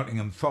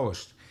Nottingham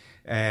Forest.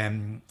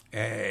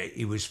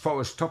 He was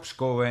Forest top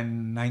scorer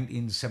in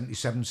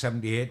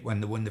 1977-78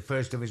 when they won the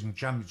First Division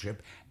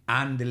Championship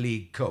and the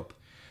League Cup.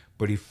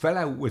 But he fell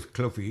out with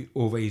Cloughie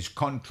over his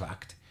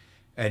contract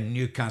and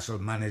Newcastle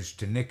managed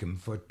to nick him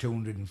for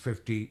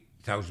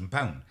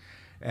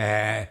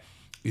 £250,000.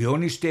 He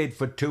only stayed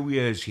for 2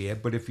 years here,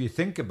 but if you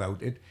think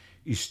about it,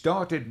 he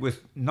started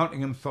with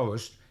Nottingham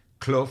Forest,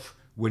 Clough,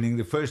 winning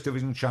the First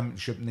Division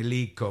Championship and the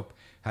League Cup,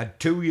 had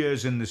 2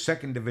 years in the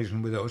Second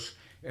Division with us,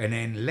 and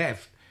then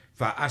left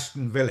for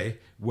Aston Villa,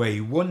 where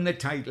he won the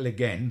title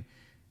again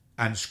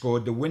and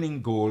scored the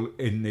winning goal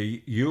in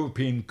the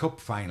European Cup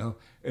final,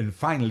 and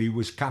finally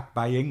was capped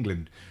by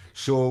England.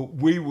 So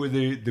we were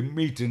the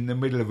meat in the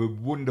middle of a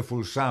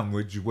wonderful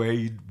sandwich where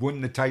he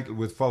won the title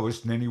with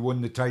Forest and then he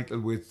won the title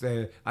with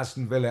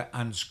Aston Villa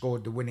and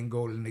scored the winning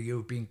goal in the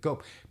European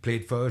Cup.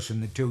 Played for us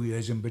in the 2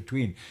 years in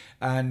between.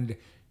 And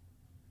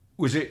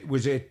was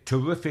a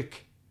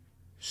terrific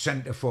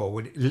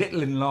centre-forward,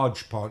 little and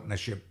large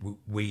partnership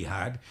we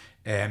had,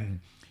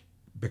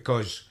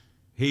 because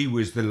he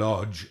was the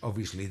large,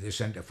 obviously the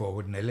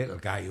centre-forward, and the little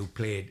guy who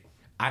played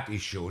at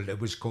his shoulder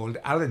was called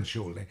Alan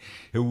Shoulder,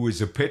 who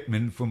was a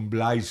pitman from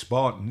Blythe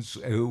Spartans,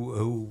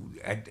 who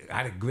had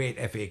a great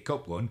FA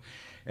Cup run.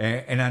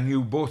 And I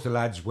knew both the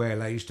lads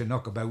well. I used to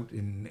knock about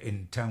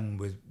in town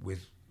with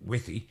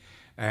Withy,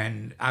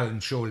 and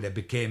Alan Shoulder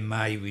became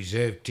my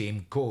reserve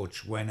team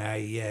coach when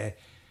I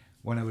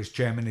was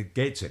chairman at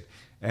Gateshead.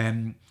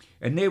 And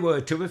they were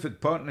a terrific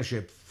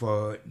partnership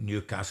for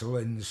Newcastle.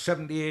 In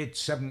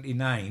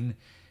 78-79,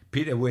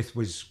 Peter With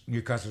was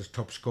Newcastle's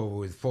top scorer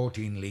with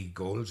 14 league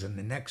goals, and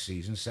the next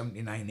season,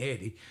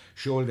 79-80,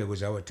 Shoulder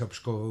was our top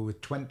scorer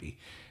with 20.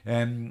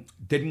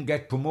 Didn't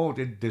get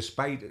promoted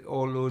despite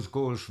all those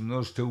goals from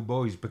those 2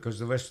 boys because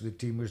the rest of the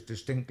team was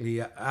distinctly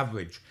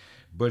average.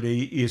 But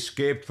he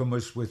escaped from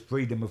us with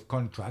freedom of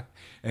contract,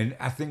 and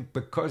I think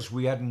because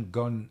we hadn't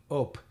gone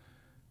up,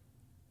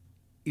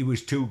 he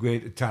was too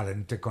great a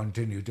talent to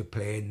continue to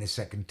play in the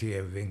second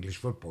tier of English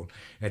football,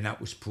 and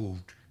that was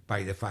proved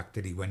by the fact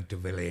that he went to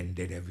Villa and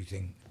did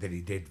everything that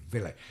he did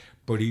Villa.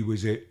 But he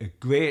was a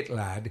great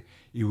lad,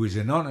 he was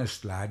an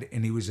honest lad,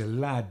 and he was a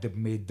lad that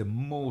made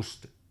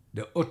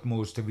the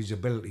utmost of his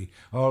ability.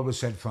 I always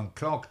said Frank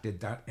Clark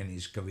did that in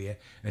his career,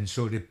 and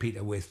so did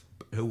Peter With,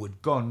 who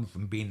had gone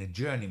from being a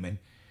journeyman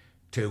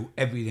to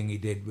everything he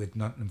did with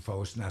Nottingham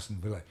Forest and Aston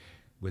Villa,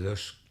 with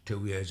us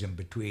 2 years in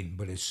between.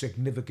 But a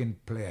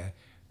significant player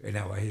in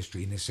our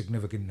history and a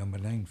significant number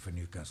 9 for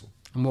Newcastle.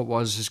 And what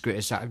was his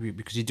greatest attribute?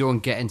 Because you don't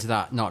get into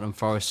that Nottingham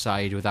Forest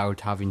side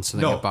without having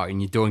something about it,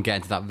 and you don't get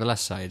into that Villa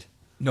side.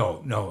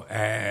 No.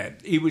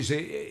 He was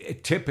a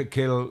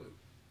typical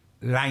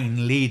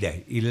line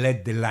leader. He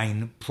led the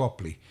line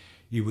properly.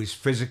 He was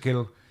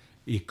physical,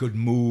 he could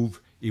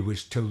move, he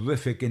was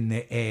terrific in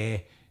the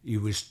air, he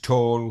was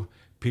tall,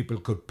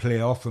 people could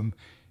play off him.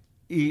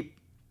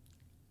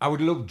 I would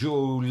love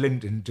Joe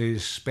Linton to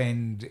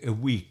spend a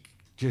week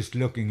just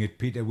looking at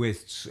Peter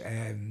With's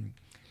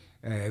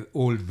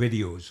old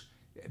videos,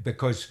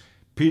 because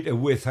Peter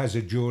With has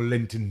a Joe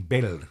Linton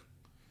build,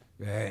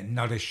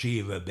 not a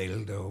Shearer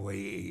build, or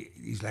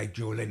he's like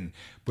Joe Linton,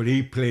 but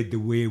he played the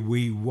way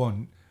we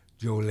want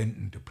Joe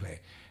Linton to play.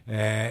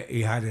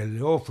 He had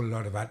an awful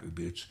lot of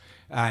attributes,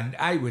 and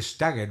I was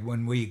staggered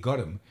when we got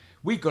him.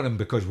 We got him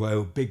because we're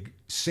a big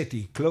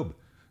city club.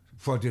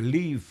 For to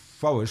leave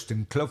Forest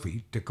and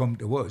Cloughie to come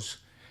to us,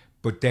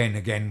 but then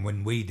again,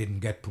 when we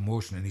didn't get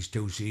promotion in his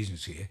 2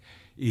 seasons here,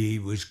 he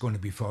was going to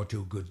be far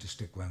too good to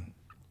stick around.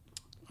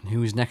 And who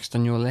was next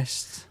on your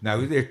list? Now,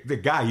 the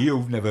guy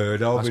you've never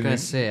heard of. I was going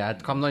to say,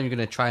 I'm not even going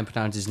to try and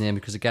pronounce his name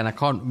because, again, I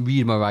can't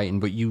read my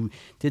writing, but you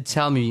did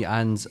tell me,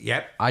 and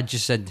Yep. I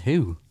just said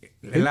who?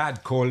 A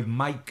lad called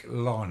Mike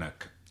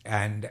Larnock.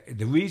 And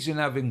the reason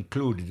I've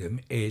included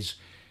him is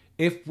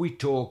if we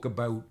talk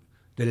about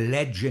the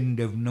legend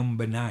of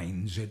number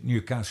 9s at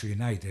Newcastle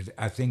United,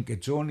 I think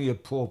it's only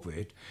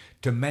appropriate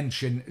to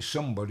mention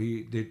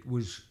somebody that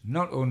was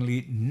not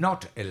only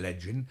not a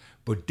legend,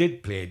 but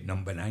did play at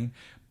number 9,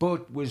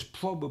 but was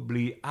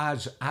probably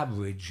as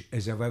average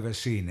as I've ever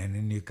seen in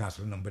a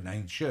Newcastle number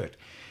 9 shirt.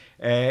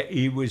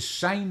 He was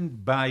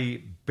signed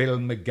by Bill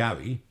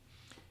McGarry,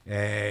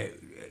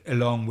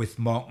 along with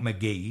Mark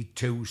McGee,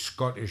 two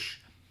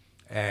Scottish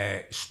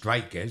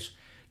strikers,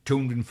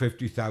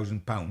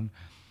 £250,000,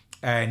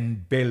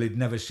 and Bill had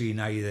never seen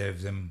either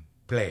of them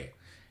play.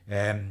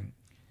 I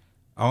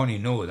only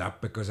know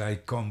that because I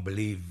can't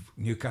believe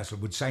Newcastle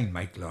would sign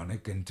Mike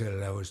Larnock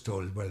until I was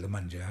told, well, the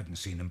manager hadn't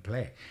seen him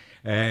play.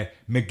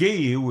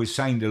 McGee, who was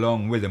signed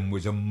along with him,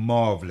 was a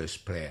marvellous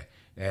player.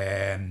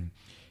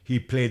 He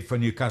played for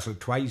Newcastle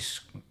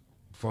twice,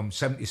 from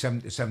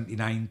 77 to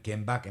 79,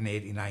 came back in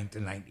 89 to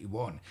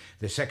 91.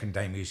 The second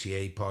time you see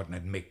he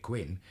partnered Mick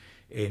Quinn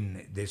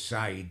in the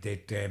side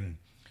that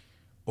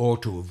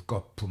ought to have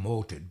got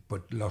promoted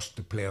but lost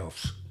the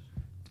playoffs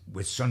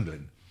with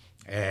Sunderland.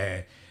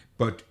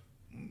 But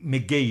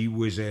McGee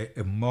was a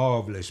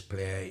marvellous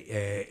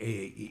player.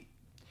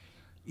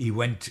 He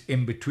went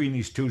in between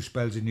his two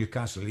spells in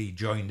Newcastle. He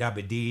joined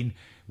Aberdeen,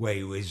 where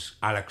he was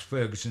Alex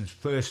Ferguson's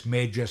first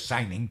major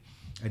signing,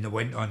 and they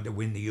went on to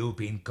win the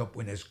European Cup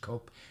Winners'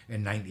 Cup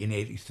in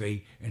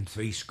 1983 and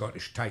 3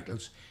 Scottish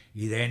titles.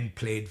 He then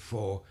played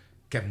for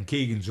Kevin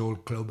Keegan's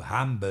old club,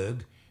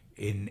 Hamburg,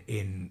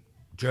 in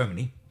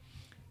Germany,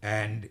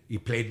 and he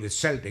played with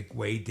Celtic,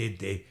 where he did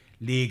the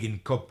League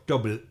and Cup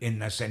double in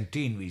the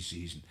centenary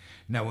season.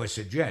 Now, I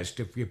suggest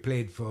if you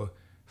played for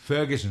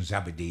Ferguson's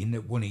Aberdeen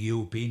that won a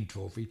European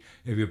trophy,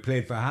 if you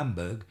played for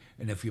Hamburg,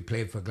 and if you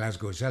played for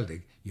Glasgow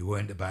Celtic, you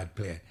weren't a bad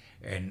player.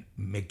 And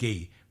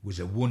McGee was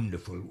a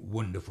wonderful,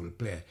 wonderful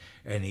player.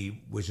 And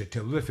he was a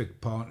terrific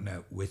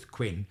partner with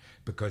Quinn,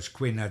 because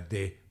Quinn had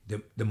the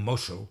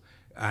muscle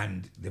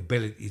and the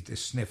ability to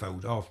sniff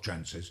out off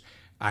chances,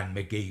 and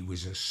McGee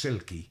was a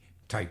silky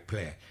type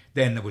player.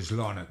 Then there was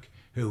Larnock,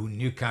 who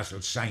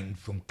Newcastle signed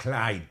from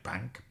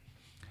Clydebank.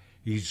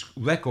 His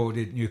record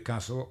at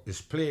Newcastle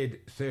has played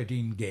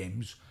 13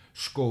 games,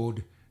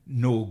 scored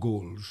no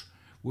goals,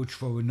 which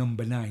for a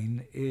number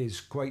 9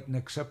 is quite an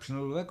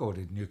exceptional record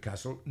at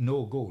Newcastle,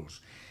 no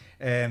goals.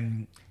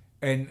 And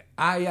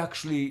I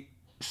actually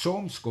saw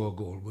him score a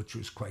goal, which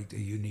was quite a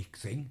unique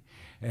thing,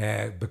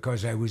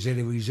 because I was at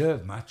a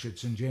reserve match at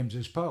St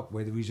James's Park,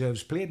 where the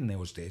reserves played in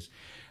those days,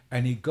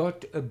 and he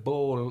got a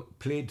ball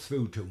played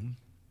through to him.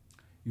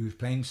 He was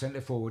playing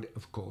centre forward,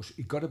 of course.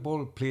 He got a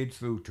ball played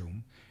through to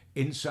him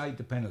inside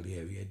the penalty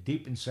area,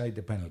 deep inside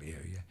the penalty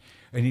area,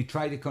 and he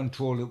tried to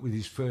control it with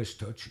his first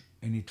touch,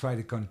 and he tried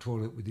to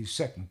control it with his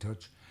second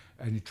touch,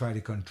 and he tried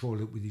to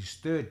control it with his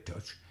third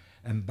touch.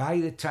 And by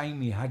the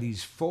time he had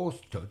his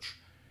fourth touch,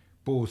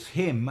 both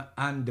him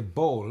and the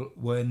ball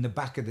were in the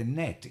back of the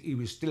net. He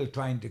was still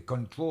trying to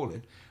control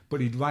it,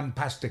 but he'd run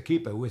past the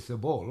keeper with the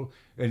ball,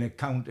 and it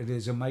counted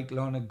as a Mike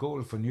Larnock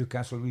goal for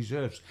Newcastle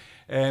reserves.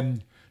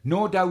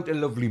 No doubt a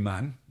lovely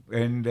man,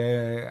 and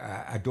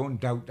I don't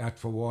doubt that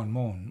for one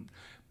moment.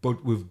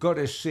 But we've got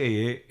to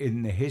say,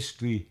 in the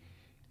history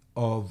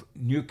of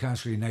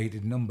Newcastle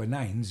United number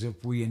 9s,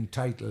 if we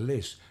entitle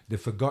this the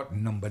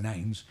forgotten number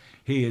 9s,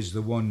 he is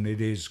the one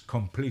that is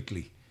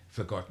completely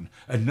forgotten.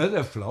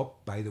 Another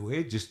flop, by the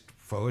way, just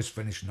for us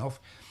finishing off,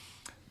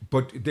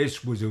 but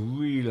this was a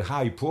real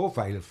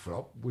high-profile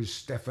flop, was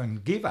Stefan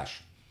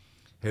Givash,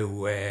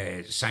 who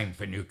signed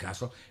for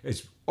Newcastle.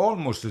 It's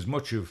almost as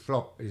much of a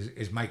flop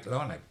as Mike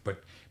Larnock,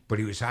 but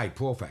he was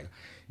high-profile.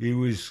 He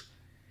was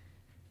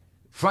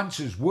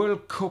France's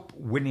World Cup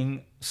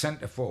winning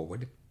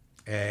centre-forward.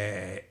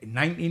 In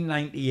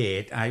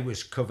 1998, I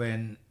was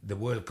covering the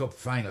World Cup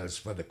finals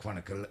for the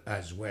Chronicle,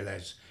 as well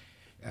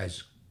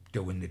as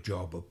doing the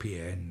job up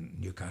here in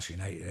Newcastle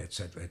United,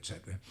 etc.,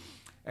 etc.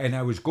 And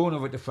I was going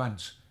over to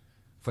France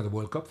for the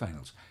World Cup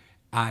finals.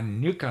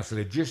 And Newcastle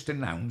had just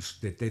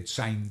announced that they'd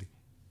signed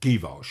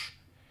Givash,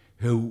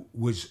 who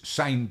was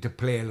signed to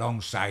play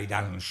alongside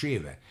Alan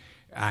Shearer.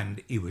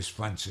 And he was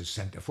France's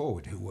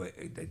centre-forward,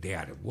 they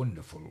had a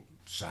wonderful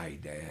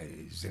side,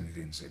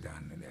 Zinedine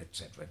Zidane,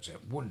 etc., etc.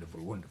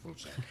 Wonderful, wonderful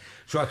side.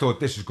 So I thought,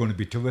 this is going to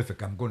be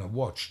terrific. I'm going to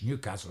watch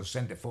Newcastle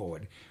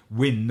centre-forward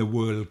win the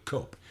World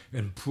Cup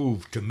and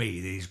prove to me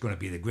that he's going to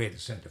be the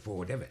greatest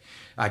centre-forward ever.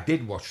 I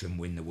did watch them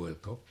win the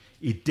World Cup.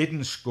 He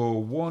didn't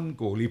score one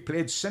goal. He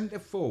played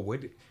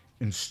centre-forward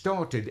and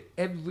started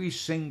every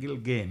single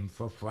game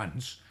for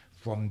France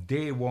from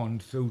day one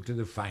through to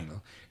the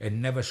final,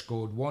 and never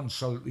scored one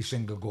solitary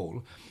single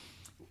goal.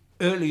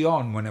 Early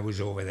on, when I was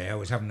over there, I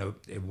was having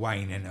a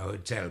wine in a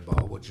hotel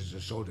bar, which is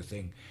the sort of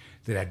thing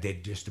that I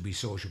did just to be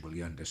sociable,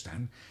 you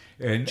understand.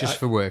 And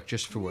For work.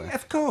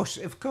 Of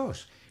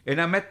course. And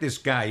I met this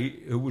guy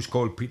who was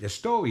called Peter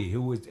Story,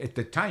 who was, at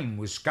the time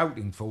was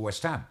scouting for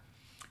West Ham.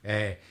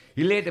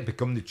 He later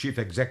became the chief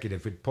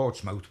executive at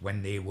Portsmouth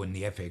when they won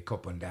the FA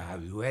Cup under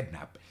Harry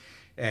Redknapp.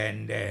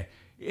 And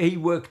he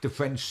worked the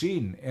French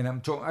scene. And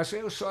I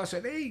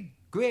said, hey,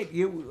 great,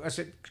 I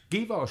said,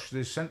 Givos,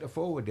 the centre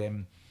forward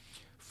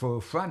for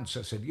France.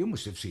 I said, you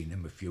must have seen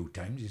him a few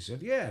times. He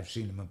said, yeah, I've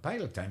seen him a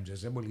pile of times. I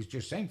said, well, he's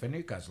just signed for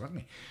Newcastle, hasn't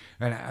he?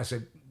 And I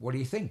said, what do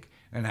you think?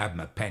 And I had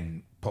my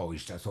pen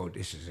poised. I thought,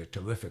 this is a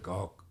terrific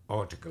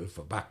article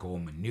for back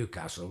home in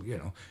Newcastle. You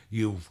know,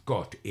 you've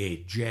got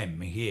a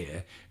gem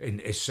here in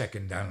a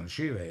second Alan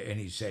Shearer. And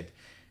he said,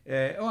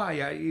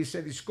 he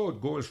said he scored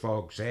goals for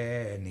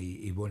Auxerre and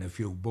he won a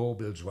few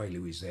baubles while he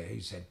was there. He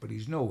said, but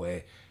he's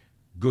nowhere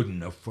good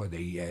enough for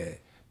the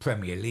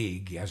Premier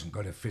League. He hasn't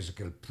got a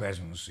physical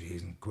presence. He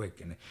isn't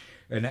quick.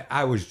 And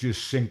I was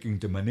just sinking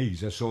to my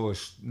knees. I saw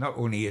not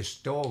only a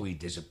story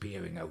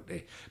disappearing out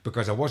there,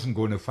 because I wasn't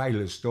going to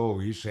file a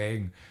story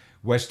saying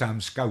West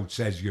Ham scout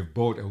says you've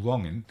bought a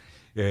wrong'un.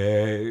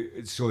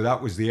 So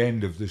that was the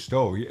end of the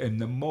story. And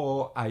the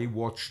more I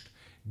watched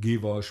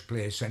Givos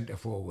play centre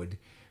forward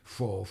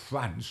for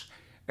France,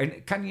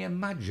 and can you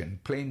imagine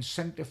playing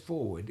centre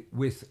forward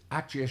with,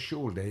 at your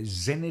shoulder,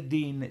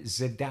 Zinedine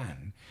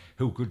Zidane,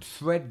 who could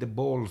thread the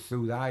ball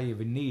through the eye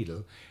of a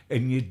needle,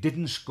 and you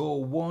didn't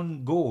score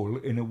one goal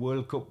in a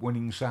World Cup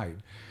winning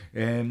side?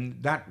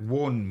 That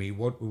warned me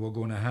what we were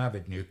going to have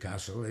at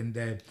Newcastle.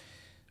 And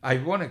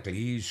ironically,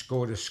 he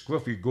scored a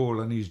scruffy goal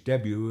on his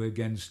debut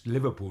against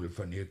Liverpool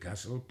for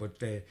Newcastle, but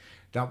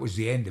that was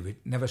the end of it.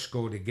 Never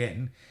scored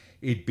again.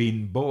 He'd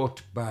been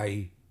bought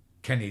by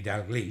Kenny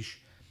Dalglish.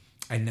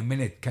 And the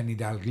minute Kenny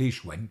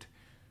Dalglish went,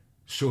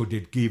 so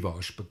did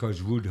Givos,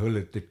 because Ruud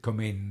Gullit that come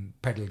in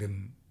pedalled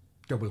him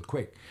double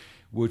quick,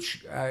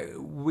 which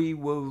we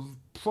were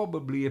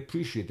probably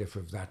appreciative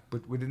of that,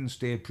 but we didn't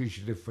stay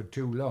appreciative for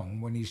too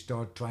long when he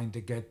started trying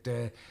to get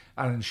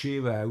Alan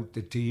Shearer out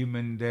the team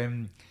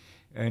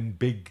and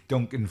big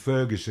Duncan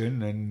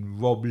Ferguson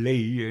and Rob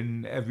Lee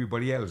and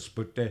everybody else.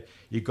 But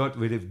he got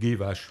rid of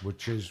Givos,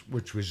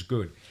 which was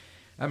good.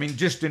 I mean,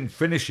 just in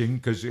finishing,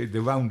 because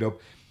the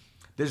roundup,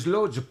 there's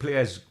loads of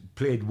players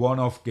played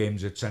one-off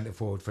games at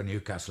centre-forward for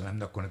Newcastle. I'm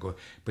not going to go,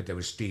 but there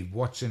was Steve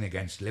Watson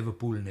against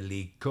Liverpool in the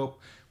League Cup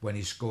when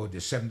he scored the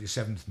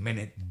 77th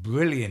minute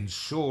brilliant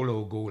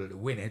solo goal to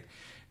win it.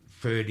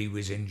 Ferdy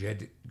was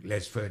injured,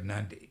 Les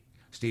Ferdinand.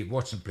 Steve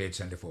Watson played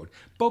centre-forward.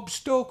 Bob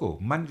Stokoe,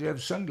 manager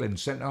of Sunderland,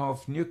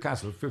 centre-half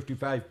Newcastle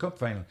 55 Cup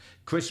final.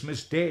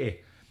 Christmas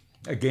Day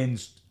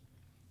against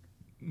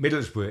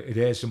Middlesbrough at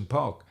Ayresome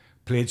Park.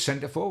 Played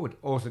centre-forward,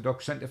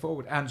 orthodox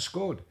centre-forward, and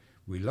scored.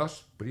 We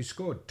lost, but he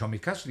scored. Tommy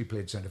Cassidy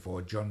played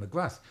centre-forward, John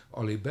McGrath,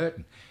 Ollie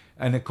Burton.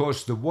 And, of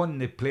course, the one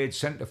that played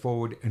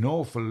centre-forward an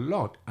awful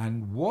lot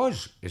and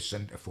was a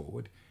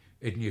centre-forward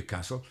at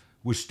Newcastle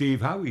was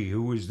Steve Howie,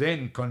 who was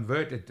then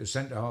converted to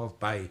centre-half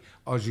by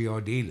Ozzy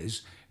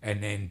Ordiles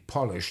and then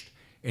polished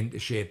into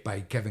shape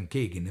by Kevin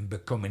Keegan and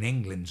become an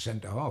England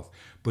centre-half.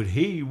 But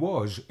he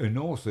was an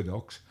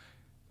orthodox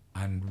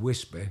and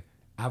whisper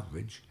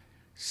average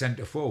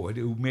centre-forward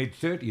who made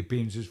 30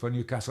 appearances for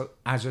Newcastle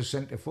as a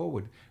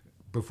centre-forward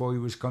before he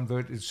was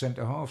converted to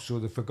centre-half. So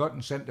the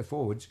forgotten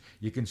centre-forwards,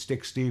 you can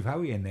stick Steve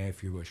Howie in there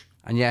if you wish.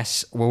 And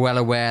yes, we're well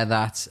aware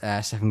that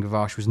Stefan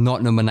Gavard was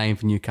not number 9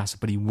 for Newcastle,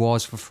 but he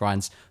was for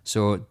France.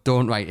 So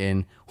don't write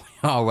in.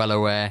 We are well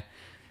aware.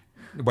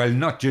 Well,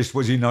 not just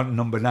was he not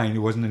number 9, he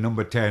wasn't a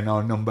number 10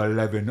 or number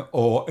 11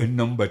 or a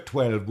number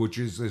 12, which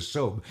is the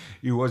sub.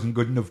 He wasn't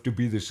good enough to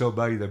be the sub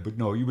either. But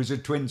no, he was a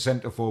twin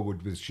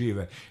centre-forward with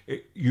Shearer,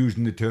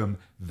 using the term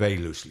very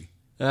loosely.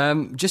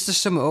 Just to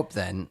sum it up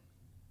then,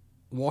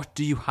 what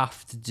do you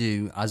have to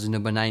do as a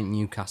number 9 at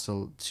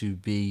Newcastle to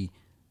be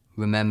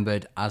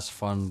remembered as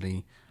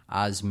fondly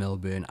as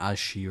Milburn, as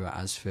Shearer,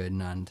 as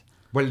Ferdinand?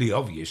 Well, the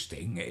obvious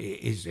thing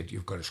is that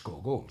you've got to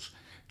score goals.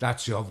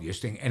 That's the obvious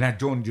thing. And I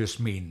don't just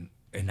mean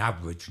an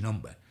average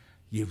number.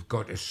 You've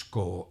got to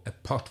score a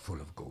pot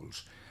full of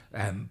goals,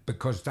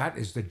 because that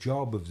is the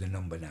job of the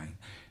number 9.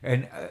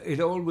 And it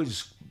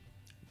always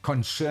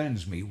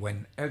concerns me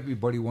when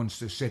everybody wants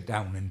to sit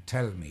down and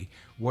tell me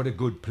what a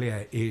good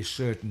player a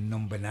certain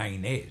number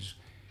 9 is,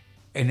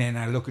 and then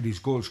I look at his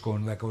goal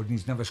scoring record and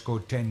he's never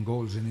scored 10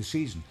 goals in a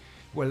season.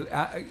 Well,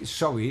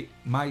 sorry,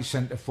 my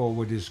centre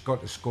forward has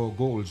got to score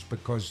goals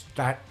because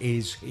that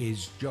is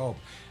his job.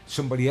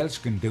 Somebody else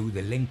can do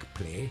the link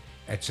play,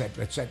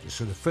 etc., etc.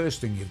 So the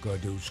first thing you've got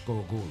to do is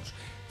score goals.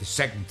 The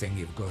second thing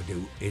you've got to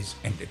do is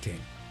entertain.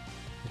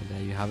 Well,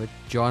 there you have it.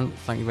 John,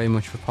 thank you very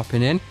much for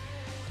popping in.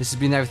 This has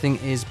been Everything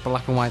is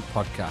Black and White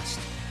podcast.